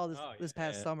I saw this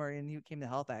past summer, and he came to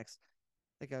Halifax,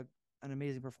 like an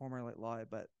amazing performer like live,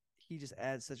 but he just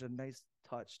adds such a nice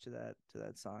touch to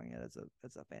that song. Yeah,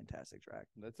 that's a fantastic track.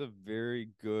 That's a very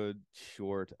good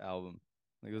short album.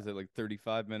 Like, was it like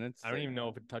 35 minutes? I don't even know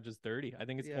if it touches 30. I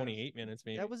think it's 28 minutes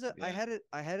maybe. That was I had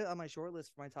it on my short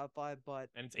list for my top 5, but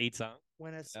and it's 8 songs.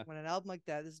 When an album like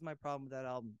that, this is my problem with that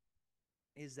album,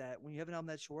 is that when you have an album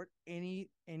that short, any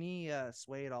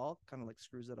sway at all kind of like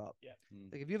screws it up. Yeah.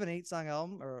 Like if you have an 8-song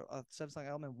album or a 7-song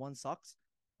album and one sucks,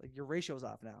 like your ratio's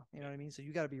off now. You know what I mean? So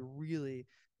you got to be really.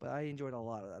 But I enjoyed a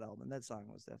lot of that album. That song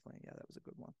was definitely that was a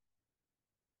good one.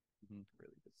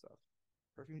 Really good stuff.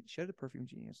 Shout out to Perfume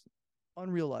Genius,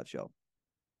 unreal live show.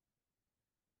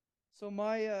 So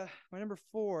my number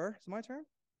 4. Is it my turn?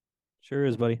 Sure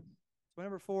is, buddy. So my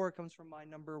number 4 comes from my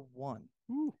number 1.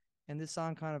 Ooh. And this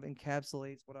song kind of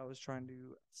encapsulates what I was trying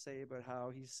to say about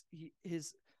how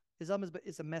his album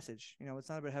it's a message. It's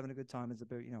not about having a good time. It's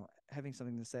about having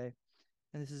something to say.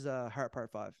 And this is Heart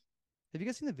Part 5. Have you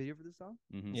guys seen the video for this song?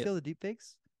 Yep. Still the deep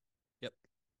fakes? Yep.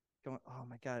 Oh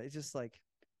my god, it's just like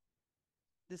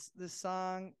this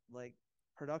song, like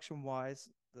production wise,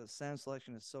 the sound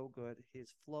selection is so good.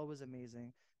 His flow is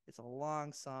amazing. It's a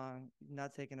long song,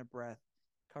 not taking a breath,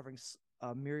 covering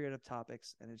a myriad of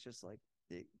topics, and it's just like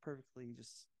it perfectly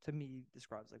just to me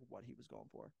describes like what he was going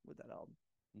for with that album.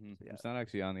 So, It's not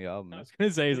actually on the album. I was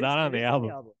gonna say it's not on the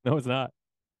album. No, it's not.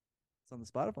 It's on the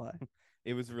Spotify.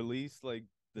 It was released like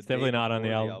it's definitely not on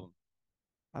the album.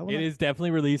 It is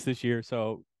definitely released this year,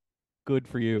 so good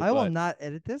for you. I will not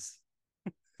edit this.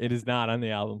 It is not on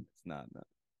the album. It's not. No.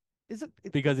 Is it?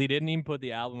 Because he didn't even put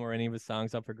the album or any of his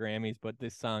songs up for Grammys, but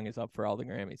this song is up for all the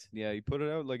Grammys. Yeah, he put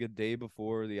it out like a day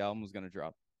before the album was gonna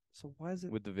drop. So why is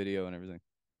it with the video and everything?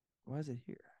 Why is it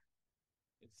here?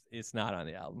 It's not on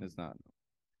the album. It's not.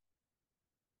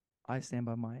 I stand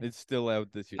by mine. It's still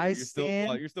out this year.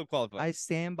 You're still qualified. I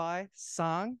stand by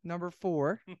song number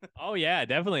 4. Oh yeah,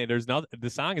 definitely. The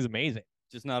song is amazing.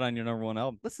 Just not on your number 1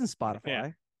 album. Listen, Spotify. Yeah.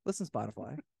 Listen,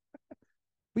 Spotify.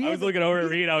 I was looking over at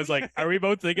Reed. I was like, are we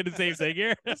both thinking the same thing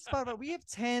here? Spotify. We have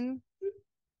 10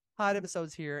 hot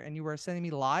episodes here, and you were sending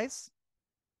me lies.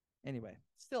 Anyway,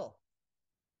 still.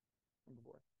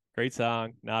 Great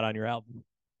song, not on your album.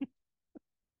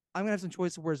 I'm gonna have some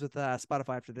choice of words with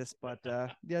Spotify after this, but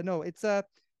yeah, no, it's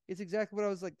exactly what I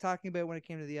was like talking about when it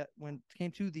came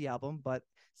to the album, but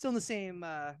still in the same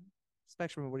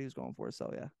spectrum of what he was going for. So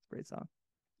yeah, it's a great song.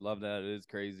 Love that. It is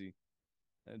crazy.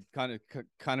 It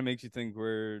kind of makes you think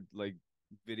where like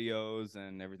videos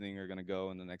and everything are gonna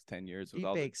go in the next 10 years with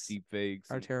all the deep fakes.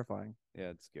 Are terrifying. Yeah,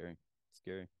 it's scary. It's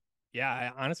scary.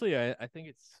 Yeah, honestly, I think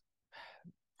it's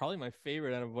probably my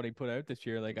favorite out of what he put out this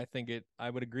year. Like, I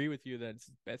would agree with you that it's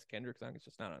his best Kendrick song. It's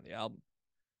just not on the album.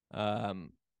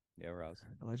 Yeah, Rouse.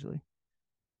 Allegedly.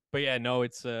 But yeah, no,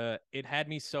 it had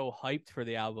me so hyped for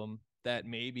the album that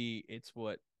maybe it's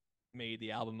what made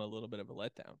the album a little bit of a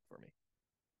letdown for me.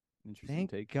 Interesting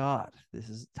take. Thank God this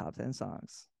is top 10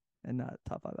 songs and not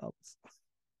top 5 albums.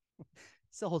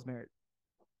 Still holds merit.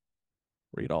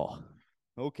 Read all.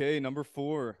 Okay, number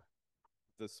 4.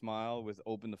 The Smile with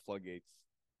Open the Floodgates.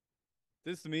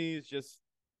 This to me is just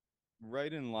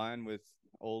right in line with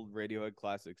old Radiohead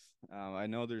classics. I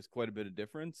know there's quite a bit of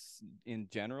difference in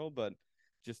general, but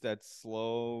just that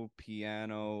slow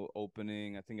piano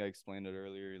opening, I think I explained it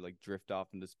earlier, like drift off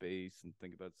into space and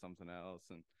think about something else.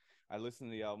 And I listened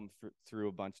to the album through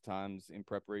a bunch of times in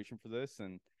preparation for this,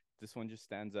 and this one just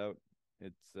stands out.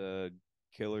 It's a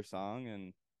killer song,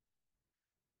 and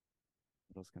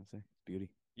what else can I say? It's beauty.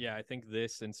 Yeah, I think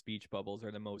this and Speech Bubbles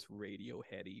are the most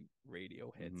Radiohead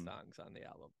songs on the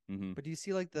album. But do you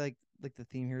see like the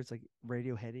theme here? It's like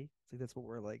Radioheady. It's like that's what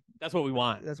we're like. That's what we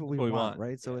want. That's what we want,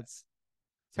 right? So it's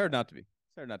hard not to be.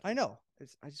 It's hard not to be. I know.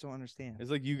 I just don't understand.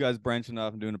 It's like you guys branching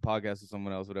off and doing a podcast with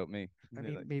someone else without me. I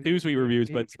mean, like, maybe, Two Sweet Reviews,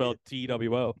 but spelled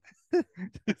TWO.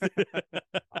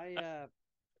 I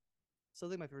still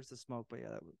think my favorite is The Smoke, but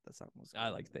yeah, that's not most. I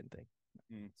like Thin Thing.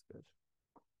 It's good.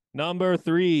 Number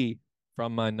 3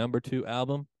 from my number 2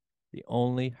 album, The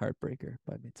Only Heartbreaker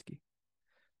by Mitski.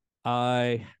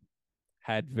 I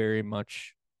had very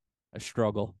much a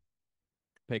struggle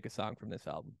to pick a song from this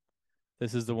album.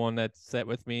 This is the one that set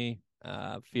with me.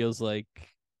 Feels like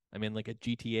I'm in like a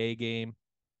GTA game.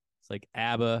 It's like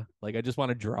ABBA. Like I just want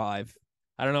to drive.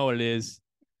 I don't know what it is.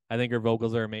 I think her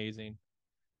vocals are amazing.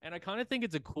 And I kind of think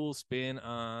it's a cool spin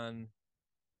on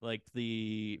like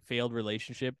the failed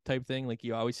relationship type thing. Like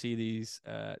you always see these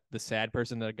the sad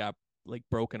person that got like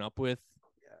broken up with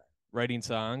Yeah. writing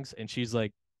songs, and she's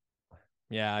like,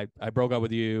 yeah, I broke up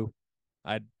with you.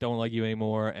 I don't like you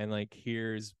anymore, and like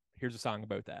here's a song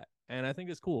about that. And I think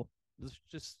it's cool. It's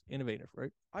just innovative,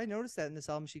 right? I noticed that in this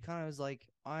album, she kind of was like,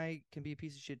 I can be a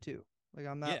piece of shit too. Like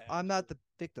Yeah, I'm not the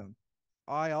victim.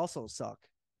 I also suck.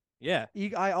 yeah.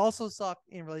 I also suck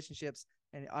in relationships,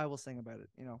 and I will sing about it.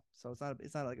 So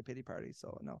it's not like a pity party.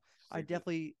 So no, I like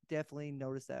the- definitely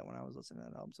noticed that when I was listening to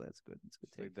that album. So that's good. It's a good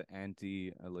It's take. like the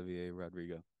anti Olivier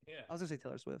Rodrigo. Yeah. I was gonna say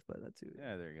Taylor Swift, but that too.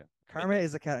 Yeah, there you go. Karma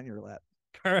is a cat on your lap.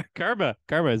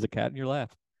 Karma is a cat in your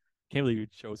lap. Can't believe you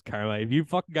chose Karma. If you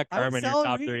fucking got Karma in your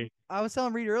top three, I was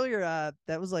telling Reed earlier.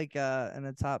 That was like in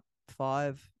the top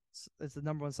 5. It's the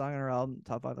number 1 song on her album,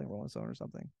 top 5 like Rolling Stone or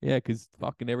something. yeah, because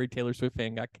fucking every Taylor Swift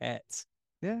fan got cats.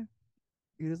 Yeah,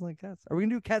 he doesn't like cats. Are we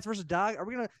gonna do cats versus dog? Are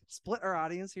we gonna split our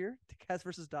audience here to cats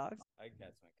versus dogs? I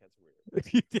cats. My cats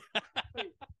are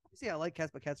weird. You see, I like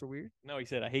cats, but cats are weird. No, he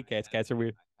said I hate cats. Cats are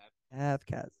weird. I have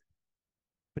cats,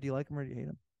 but do you like them or do you hate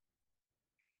them?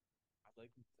 I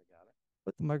like them. I got it.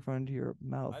 Put the microphone into your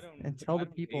mouth I don't. and tell I the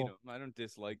don't hate people. 'em. I don't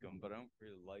dislike them, but I don't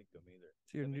really like them either.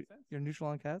 So you're Does that make sense? you're neutral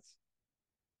on cats.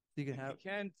 So you can Like,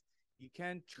 have you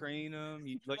can't train them.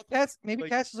 You like cats. Maybe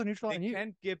like, cats are neutral they on you.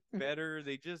 can't get better.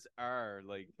 They just are.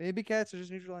 Like Maybe cats are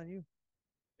just neutral on you.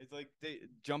 it's like they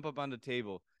jump up on the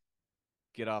table,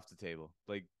 get off the table.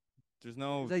 Like there's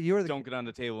no Is that you or the don't get on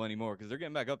the table anymore because they're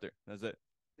getting back up there. That's it.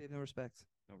 They have no respect.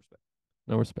 No respect.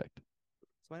 No respect.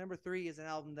 So my number 3 is an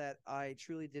album that I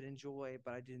truly did enjoy,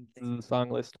 but I didn't This is think the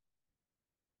song list.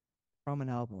 from an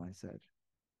album. I said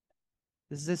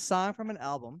this is a song from an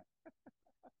album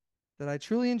that I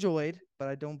truly enjoyed, but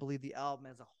I don't believe the album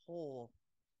as a whole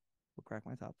will crack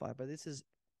my top 5. But this is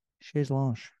Chez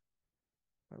Lange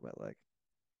by Wet Leg.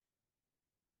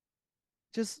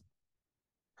 Just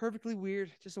perfectly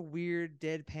weird, just a weird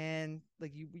deadpan,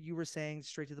 like you were saying,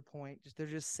 straight to the point. Just they're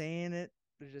just saying it.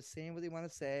 They're just saying what they want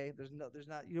to say. There's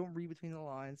not. You don't read between the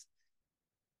lines.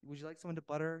 Would you like someone to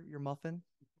butter your muffin?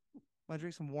 Want to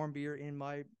drink some warm beer in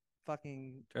my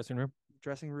fucking Dressing room.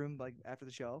 dressing room, like after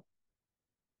the show?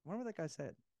 I wonder what that guy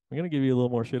said. I'm gonna give you a little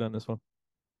more shit on this one.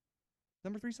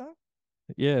 Number 3 song?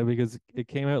 Yeah, because it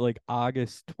came out like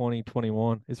August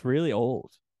 2021. It's really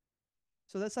old.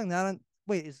 So that song not on.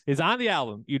 Wait, It's on the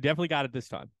album. You definitely got it this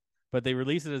time, but they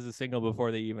released it as a single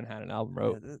before they even had an album yeah,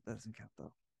 wrote. that doesn't count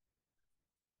though.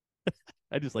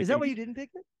 I just like. Is that why you didn't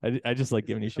pick it? I just like Is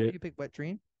giving you that why shit. You picked Wet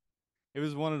Dream. It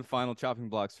was one of the final chopping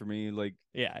blocks for me. Like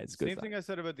Yeah, it's good. same thing I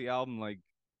said about the album. Like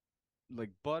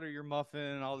butter your muffin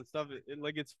and all this stuff.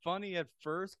 Like it's funny at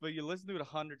first, but you listen to it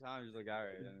 100 times, you're like, all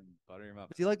right, and butter your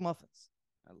muffin. Do you like muffins?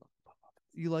 I love muffins.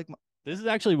 You like This is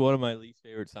actually one of my least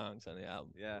favorite songs on the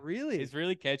album. Yeah. really? It's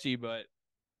really catchy, but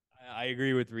I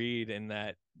agree with Reed in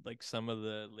that like some of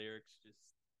the lyrics just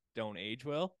don't age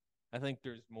well. I think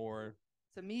there's more.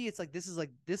 To me, it's like this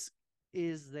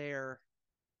is their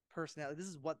personality. This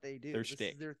is what they do. Their This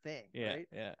shtick. is their thing. Yeah, Right?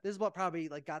 yeah. This is what probably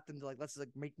like got them to like let's like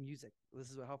make music. This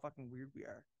is how fucking weird we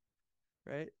are.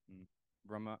 Right?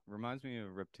 Reminds me of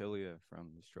Reptilia from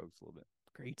The Strokes a little bit.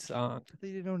 Great song. They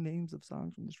didn't know names of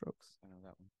songs from the Strokes. I know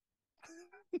that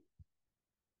one.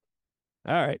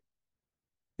 All right.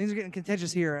 Things are getting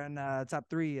contentious here on top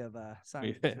 3 of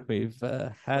songs. We've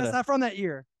had That's not from that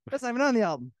year. That's not even on the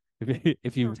album.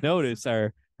 if you've noticed,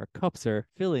 our cups are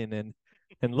filling and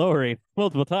lowering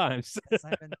multiple times. That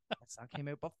song came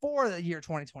out before the year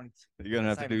 2022. You're gonna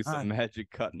have to Simon do some Hunt.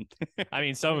 magic cutting. I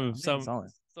mean, I'm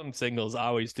solid. some singles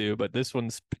always do, but this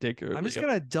one's particularly. I'm just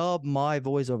gonna dub my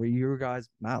voice over your guys'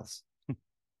 mouths,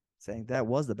 saying that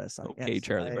was the best song. Okay,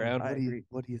 Charlie Brown. I agree.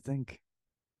 What do you think?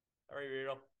 All right,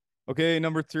 Riddle. Okay,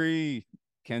 number 3,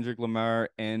 Kendrick Lamar,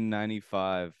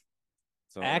 N95.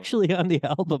 So Actually, on the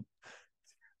album.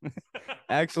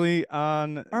 actually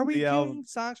on Are we the doing album.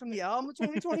 songs from the album of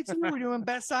 2022? We're doing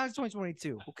best songs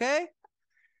 2022. Okay.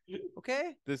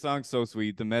 Okay. This song's so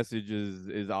sweet. The message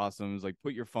is awesome. It's like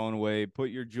put your phone away, put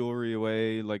your jewelry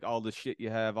away, like all the shit you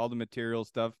have, all the material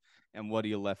stuff, and what are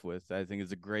you left with? I think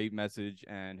it's a great message,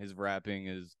 and his rapping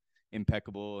is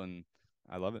impeccable, and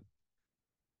I love it.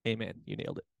 Amen. You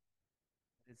nailed it.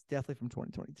 It's definitely from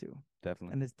 2022,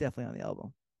 Definitely, and it's definitely on the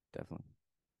album. definitely.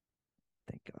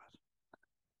 Thank God.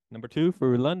 Number 2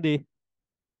 for Lundy,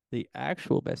 the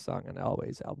actual best song on the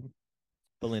Always album.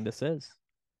 Belinda Says.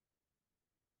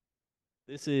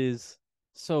 This is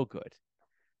so good.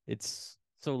 It's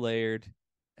so layered.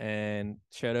 And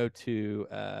shout out to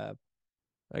I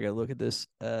gotta look at this.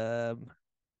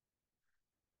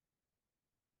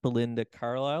 Belinda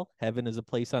Carlisle. Heaven is a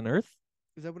place on earth.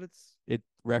 Is that what it's? It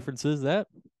references that.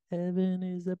 Heaven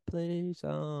is a place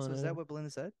on So earth. is that what Belinda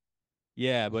said?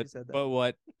 Yeah, She said that. but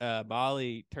what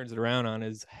Molly turns it around on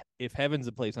is if heaven's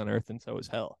a place on earth, then so is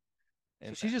hell. So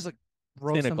And she's just like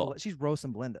roasting. cynical. She's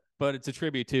roasting Belinda. But it's a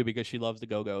tribute too because she loves the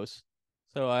Go-Go's.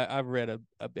 So I've read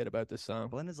a bit about this song.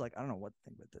 Belinda's like, I don't know what to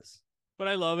think about this. But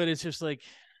I love it. It's just like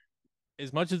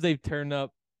as much as they've turned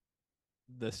up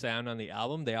the sound on the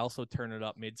album, they also turn it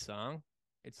up mid-song.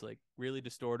 It's like really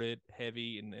distorted,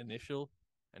 heavy in the initial,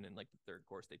 and then like the third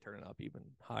course they turn it up even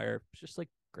higher. It's just like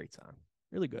great song.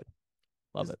 Really good.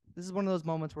 Love it. This is one of those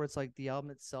moments where it's like the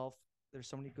album itself, there's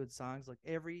so many good songs. Like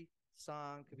every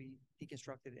song could be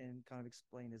deconstructed and kind of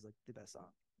explained as like the best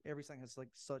song. Every song has like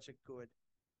such a good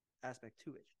aspect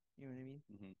to it. You know what I mean?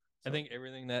 Mm-hmm. I think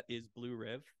everything that is Blue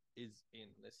Rev is in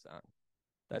this song.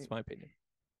 That's my opinion.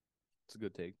 It's a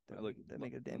good take. That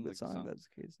make a damn good song. That's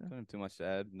the case. Don't have too much to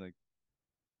add. Like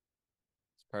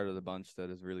it's part of the bunch that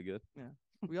is really good. Yeah.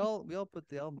 we all put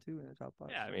the album too in the top 5.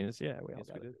 Yeah, I mean we all Yes,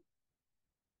 got we it. did.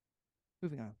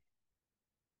 Moving on.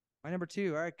 My number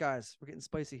 2. All right, guys, we're getting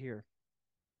spicy here.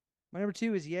 My number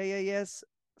 2 is Yeah Yeah Yes,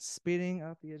 Spitting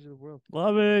Off the Edge of the World.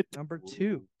 Love it. Number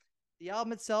 2. The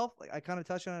album itself, like I kind of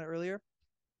touched on it earlier.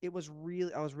 I was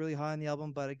really high on the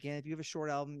album, but again, if you have a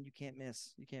short album, you can't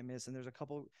miss. And there's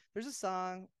a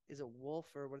song, is it Wolf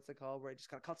or what's it called, where it just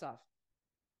kind of cuts off.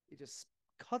 It just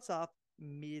cuts off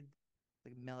mid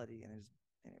like melody, and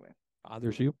anyway.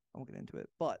 Bothers you? I won't get into it,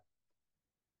 but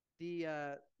the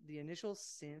initial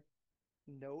synth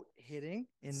note hitting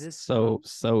in this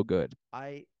so good.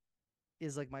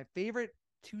 Is like my favorite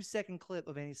 2-second clip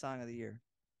of any song of the year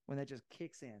when that just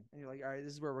kicks in and you're like, all right,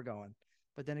 this is where we're going.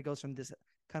 But then it goes from this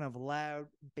kind of loud,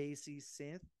 bassy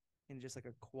synth and just like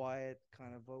a quiet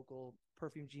kind of vocal.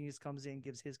 Perfume Genius comes in,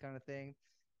 gives his kind of thing,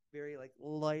 very like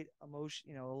light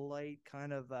emotion, light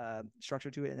kind of structure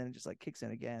to it, and then it just like kicks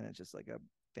in again. It's just like a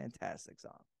fantastic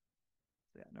song.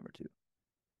 So yeah, number 2.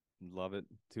 Love it.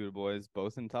 Two of the boys,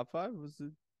 both in top 5. Was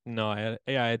it? No, I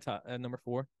had number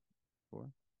 4.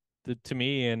 To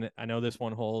me, and I know this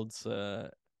one holds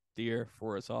dear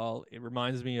for us all. It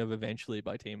reminds me of "Eventually"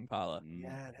 by Tame Impala.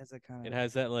 Yeah, it has a kind of. It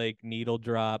has that like needle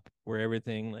drop where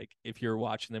everything, like if you're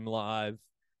watching them live,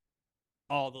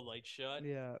 all the lights shut.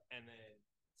 Yeah, and then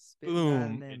spitting boom,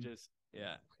 and then, it just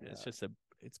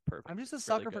it's perfect. I'm just a It's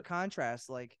really sucker for good.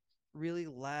 contrast, like really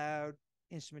loud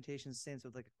instrumentation synths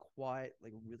with like a quiet,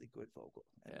 like really good vocal.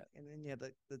 And then yeah,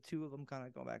 the two of them kind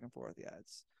of go back and forth. Yeah,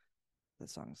 that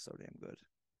song is so damn good.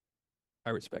 I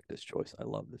respect this choice. I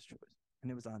love this choice.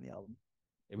 And it was on the album.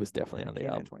 It was definitely on the Came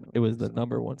in album. 2020, It was the so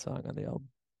number 1 song on the album.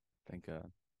 Thank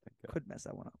God. could mess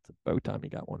that one up. It's about time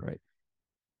you got one right.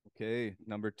 Okay,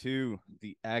 number 2,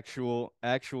 the actual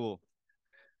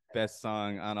best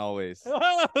song on Always. This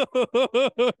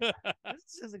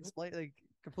is explain like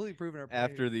completely proven our point.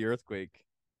 After the earthquake.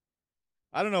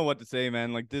 I don't know what to say,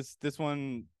 man. Like this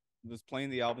one was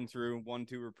playing the album through. 1,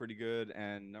 2 were pretty good,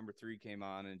 and number 3 came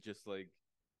on, and just like,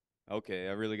 okay,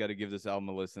 I really got to give this album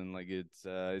a listen. Like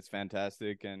it's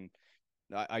fantastic, and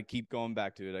I keep going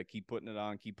back to it. I keep putting it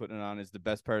on. It's the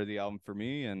best part of the album for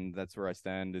me, and that's where I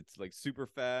stand. It's like super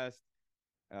fast,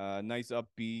 nice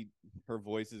upbeat. Her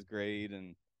voice is great,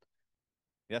 and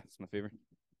yeah, it's my favorite.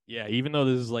 Yeah, even though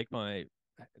this is like my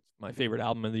favorite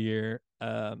album of the year,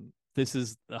 this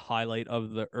is the highlight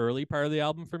of the early part of the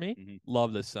album for me. Mm-hmm.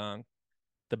 Love this song.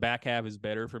 The back half is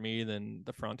better for me than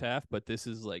the front half, but this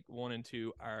is like 1 and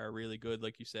 2 are really good,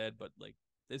 like you said. But like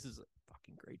this is a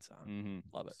fucking great song. Mm-hmm.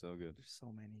 Love it. So good. There's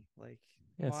so many. Like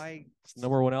Yes. It's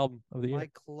number 1 album of the year. my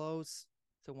close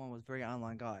to one was Very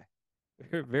Online Guy.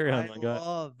 Very I online guy.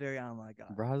 love Very Online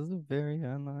Guy. Braz's a very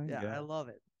online Yeah, guy. I love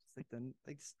it. It's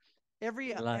like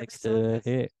every Likes song to has-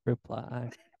 hit reply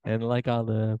and like all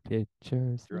the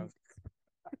pictures. Drunk.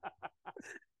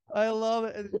 I love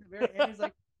it. And at the very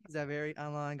end, he's a very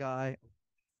online guy.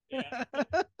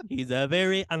 He's a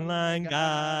very online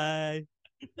guy.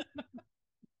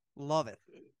 Love it.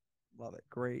 Love it.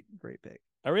 Great pick.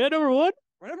 Are we at number 1?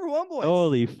 We're number 1, boys.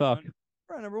 Holy fuck.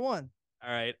 We're at number 1.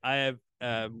 All right. I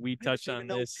have we touched on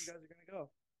this You guys are gonna go.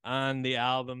 on the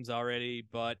albums already,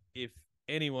 but if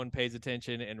anyone pays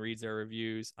attention and reads our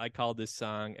reviews, I called this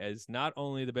song as not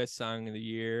only the best song of the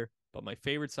year, but my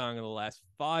favorite song of the last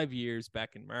 5 years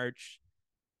back in March,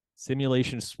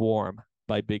 Simulation Swarm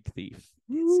by Big Thief.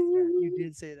 You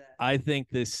did say that. I think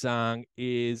this song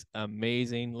is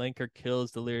amazing. Linker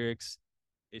kills the lyrics.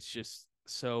 It's just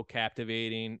so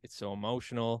captivating. It's so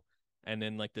emotional. And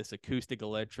then like this acoustic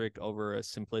electric over a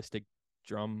simplistic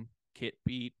drum kit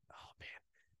beat. Oh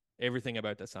man. Everything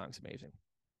about that song's amazing.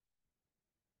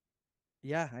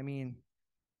 Yeah, I mean,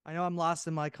 I know I'm lost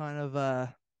in my kind of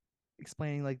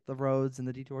explaining like the roads and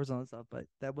the detours and all that stuff, but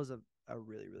that was a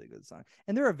really, really good song.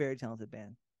 And they're a very talented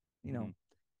band. You know,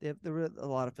 there were a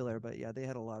lot of filler, but yeah, they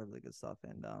had a lot of really good stuff.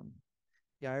 And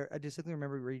yeah, I distinctly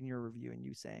remember reading your review and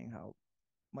you saying how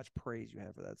much praise you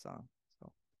had for that song.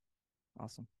 So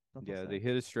awesome. Yeah, they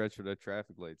hit a stretch with the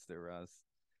traffic lights there, Ross.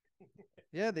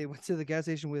 Yeah, they went to the gas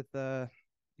station with you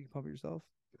can pump it yourself.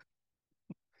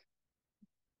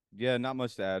 Yeah, not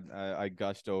much to add. I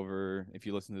gushed over. If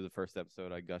you listen to the first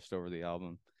episode, I gushed over the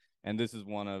album, and this is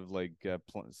one of like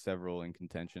several in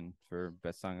contention for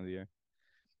best song of the year.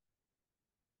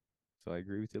 So I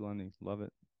agree with you, Lundy. Love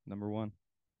it. Number one.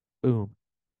 Boom.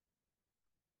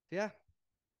 Yeah.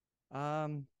 My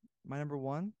number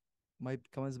one might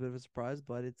come as a bit of a surprise,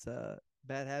 but it's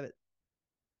Bad Habit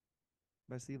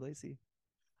by Steve Lacy.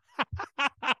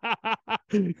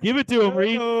 Give it to him,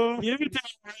 Reed. Give it to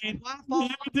him, Reed.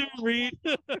 Give it to him, Reed.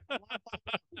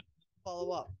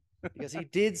 Follow up because he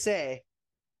did say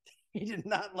he did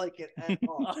not like it at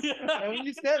all. And when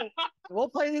you said it, we'll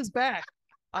play this back.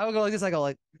 I will go like this. I go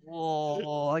like,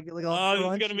 whoa, like this is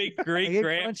gonna make great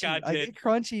Graham content. I get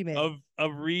crunchy, man.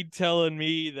 Of Reed telling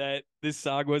me that this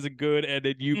song wasn't good, and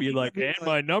then you be like, "And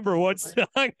my number one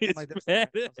song is Bad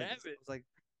Habit." I was like,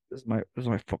 this is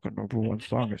my fucking number one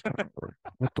song.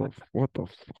 What the fuck?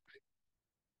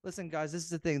 Listen, guys, this is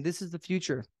the thing. This is the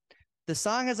future. The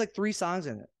song has like 3 songs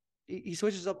in it. He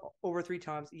switches up over 3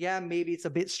 times. Yeah, maybe it's a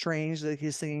bit strange that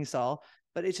his singing style,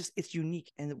 but it's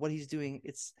unique. And what he's doing,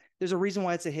 there's a reason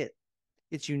why it's a hit.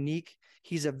 It's unique.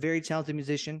 He's a very talented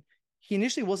musician. He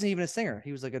initially wasn't even a singer.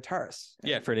 He was a guitarist.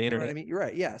 Yeah, for the internet. I mean, you're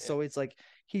right. Yeah. So it's like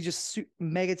he just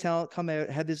mega talent come out,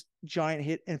 had this giant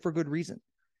hit, and for good reason.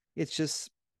 It's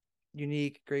just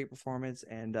unique, great performance,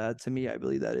 and to me, I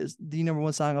believe that is the number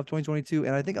one song of 2022,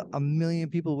 and I think a million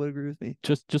people would agree with me.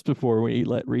 Just before we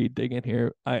let Reed dig in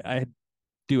here, I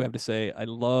do have to say I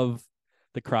love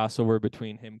the crossover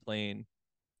between him playing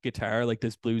guitar, like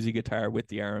this bluesy guitar with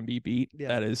the R&B beat. Yeah.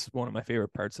 That is one of my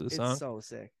favorite parts of the song. It's so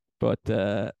sick. But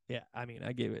yeah, I mean,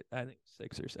 I gave it, I think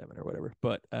 6 or 7 or whatever.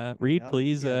 But Reed,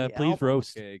 please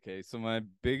roast. Okay. So my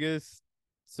biggest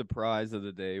surprise of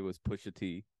the day was Pusha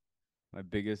T. My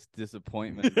biggest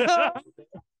disappointment.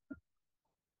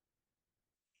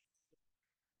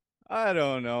 I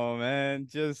don't know, man.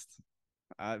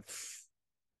 I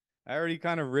already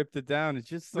kind of ripped it down. It's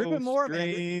just so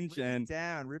strange, and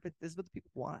down. Rip it. This is what the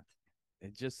people want.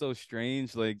 It's just so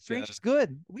strange. Like strange is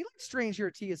good. We like strange here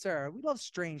at TSR. We love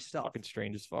strange stuff. Fucking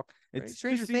strange as fuck. Right?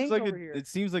 Stranger Things like over here. It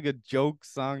seems like a joke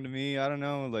song to me. I don't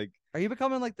know. Like, are you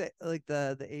becoming like the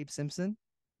Abe Simpson?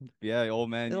 Yeah, old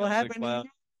man. It'll happen.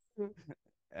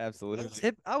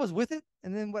 Absolutely. I was with it,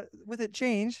 and then what? With it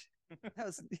changed. That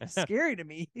was scary to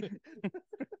me. This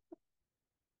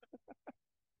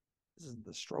is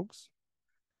the Strokes.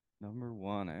 Number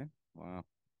one, eh? Wow.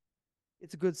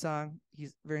 It's a good song.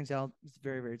 He's very talented. He's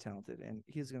very, very talented, and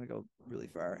he's gonna go really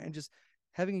far. And just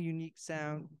having a unique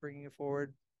sound, bringing it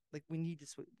forward. Like we need to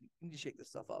shake this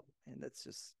stuff up, and that's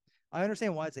just. I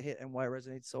understand why it's a hit and why it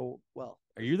resonates so well.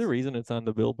 Are you the reason it's on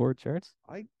the Billboard charts?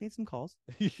 I made some calls.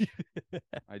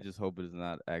 I just hope it is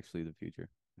not actually the future.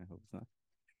 I hope it's not.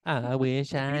 I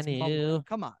wish I knew.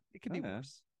 Come on, it could be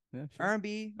worse. Yeah, sure.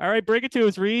 R&B. All right, break it to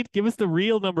us, Reed. Give us the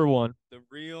real number one. The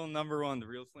real number one. The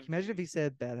real Slim. Imagine if he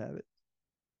said Bad Habit.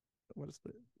 What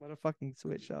a fucking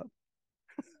switch up.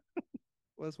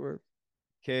 What's word?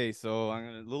 Okay, so I'm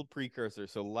gonna little precursor.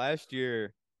 So last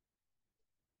year,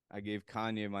 I gave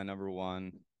Kanye my number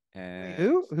one. And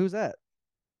who? Who's that?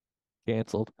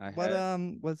 Canceled.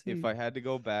 What's he? If I had to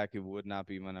go back, it would not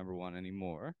be my number one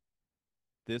anymore.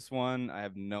 This one, I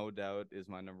have no doubt, is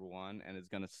my number one, and it's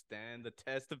gonna stand the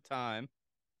test of time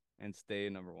and stay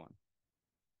number one.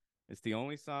 It's the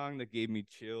only song that gave me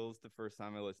chills the first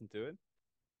time I listened to it,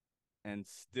 and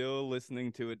still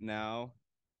listening to it now,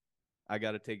 I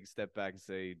got to take a step back and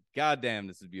say, God damn,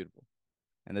 this is beautiful.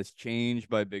 And that's Changed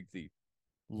by Big Thief.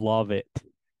 Love it.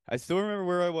 I still remember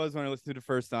where I was when I listened to it the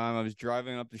first time. I was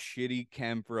driving up the shitty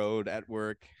Kemp Road at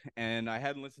work, and I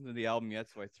hadn't listened to the album yet,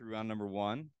 so I threw on number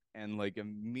one, and like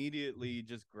immediately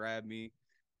just grabbed me.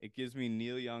 It gives me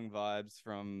Neil Young vibes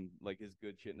from like his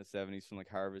good shit in the 70s, from like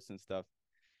Harvest and stuff.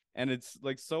 And it's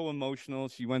like so emotional.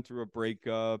 She went through a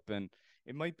breakup, and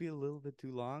it might be a little bit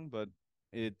too long, but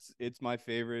it's my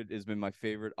favorite. It's been my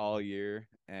favorite all year.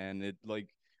 And it, like,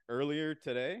 earlier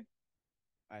today,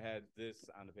 I had this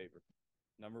on the paper.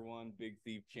 Number one, Big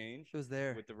Thief Change. It was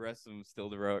there. With the rest of them still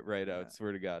to write out. Yeah.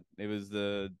 Swear to God. It was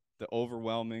the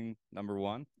overwhelming number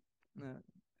one. Yeah.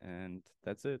 And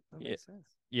that's it. That makes sense.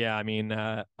 Yeah, I mean,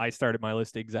 I started my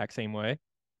list the exact same way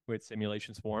with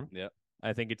Simulation Swarm. Yeah.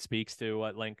 I think it speaks to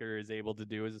what Lenker is able to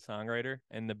do as a songwriter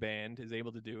and the band is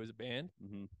able to do as a band.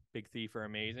 Mm-hmm. Big Thief are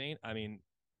amazing. I mean,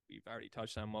 we've already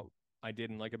touched on what I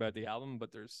didn't like about the album,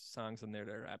 but there's songs in there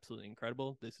that are absolutely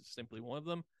incredible. This is simply one of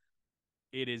them.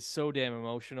 It is so damn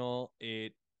emotional.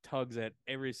 It tugs at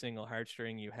every single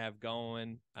heartstring you have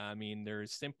going. I mean,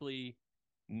 there's simply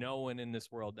no one in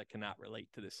this world that cannot relate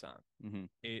to this song. Mm-hmm.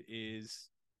 It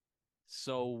is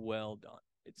so well done.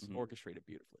 It's orchestrated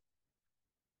beautifully.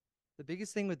 The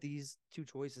biggest thing with these two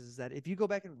choices is that if you go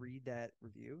back and read that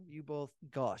review, you both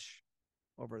gush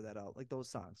over that out, like those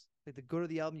songs. Like the good of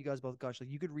the album, you guys both gush.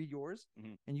 Like you could read yours,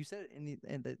 and you said it in the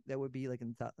and that would be like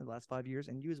in the last 5 years,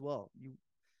 and you as well.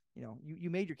 You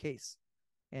made your case,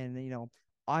 and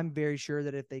I'm very sure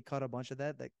that if they cut a bunch of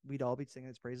that, we'd all be singing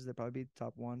its praises. That'd probably be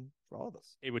top one for all of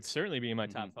us. It would certainly be in my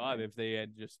top 5 if they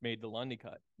had just made the Lundy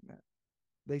cut. Yeah.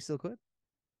 They still could.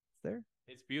 It's there.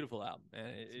 It's a beautiful album, and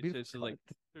it's just like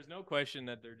there's no question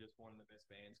that they're just one of the best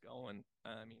bands going.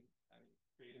 I mean,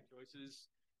 creative choices,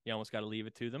 you almost got to leave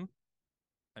it to them.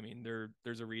 I mean,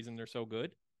 there's a reason they're so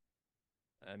good.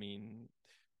 I mean,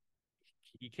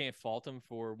 you can't fault them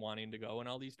for wanting to go in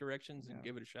all these directions and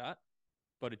give it a shot,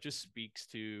 but it just speaks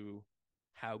to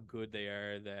how good they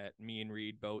are that me and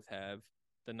Reed both have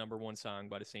the #1 song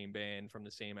by the same band from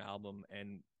the same album,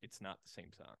 and it's not the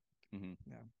same song. Mm-hmm.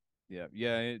 Yeah.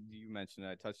 You mentioned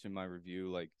that. I touched in my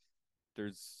review. Like,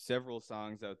 there's several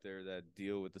songs out there that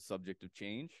deal with the subject of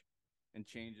change, and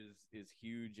change is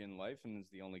huge in life and is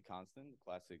the only constant.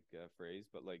 Classic phrase.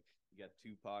 But like, you got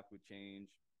Tupac with change,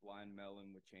 Blind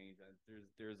Melon with change.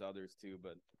 There's others too,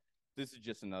 but this is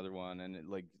just another one. And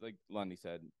like Lundy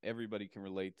said, everybody can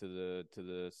relate to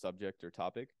the subject or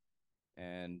topic,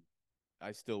 and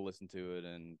I still listen to it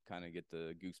and kind of get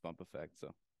the goosebump effect.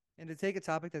 So. And to take a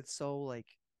topic that's so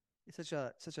like, it's such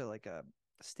a like a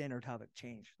standard topic,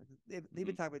 change. Like they've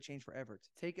been talking about change forever. To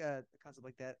take a concept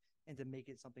like that and to make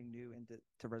it something new and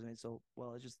to resonate so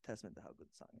well, it's just a testament to how good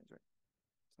the song is, right?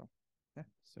 So, yeah,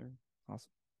 sir, awesome,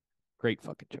 great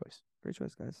fucking choice. Great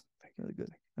choice, guys. Really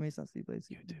good. I mean, it's not Steve Blades.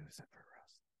 You do, except for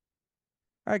Russ.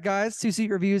 All right, guys, 2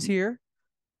 Seat Reviews here.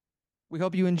 We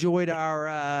hope you enjoyed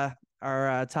our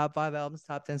top 5 albums,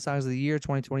 top 10 songs of the year,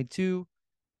 2022.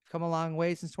 Come a long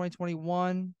way since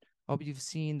 2021. Hope you've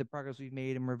seen the progress we've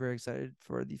made, and we're very excited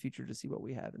for the future to see what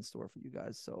we have in store for you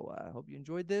guys. So I hope you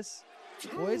enjoyed this.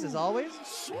 Boys, as always,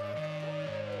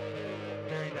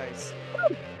 very nice. All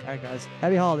right, guys.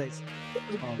 Happy holidays.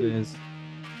 Holidays.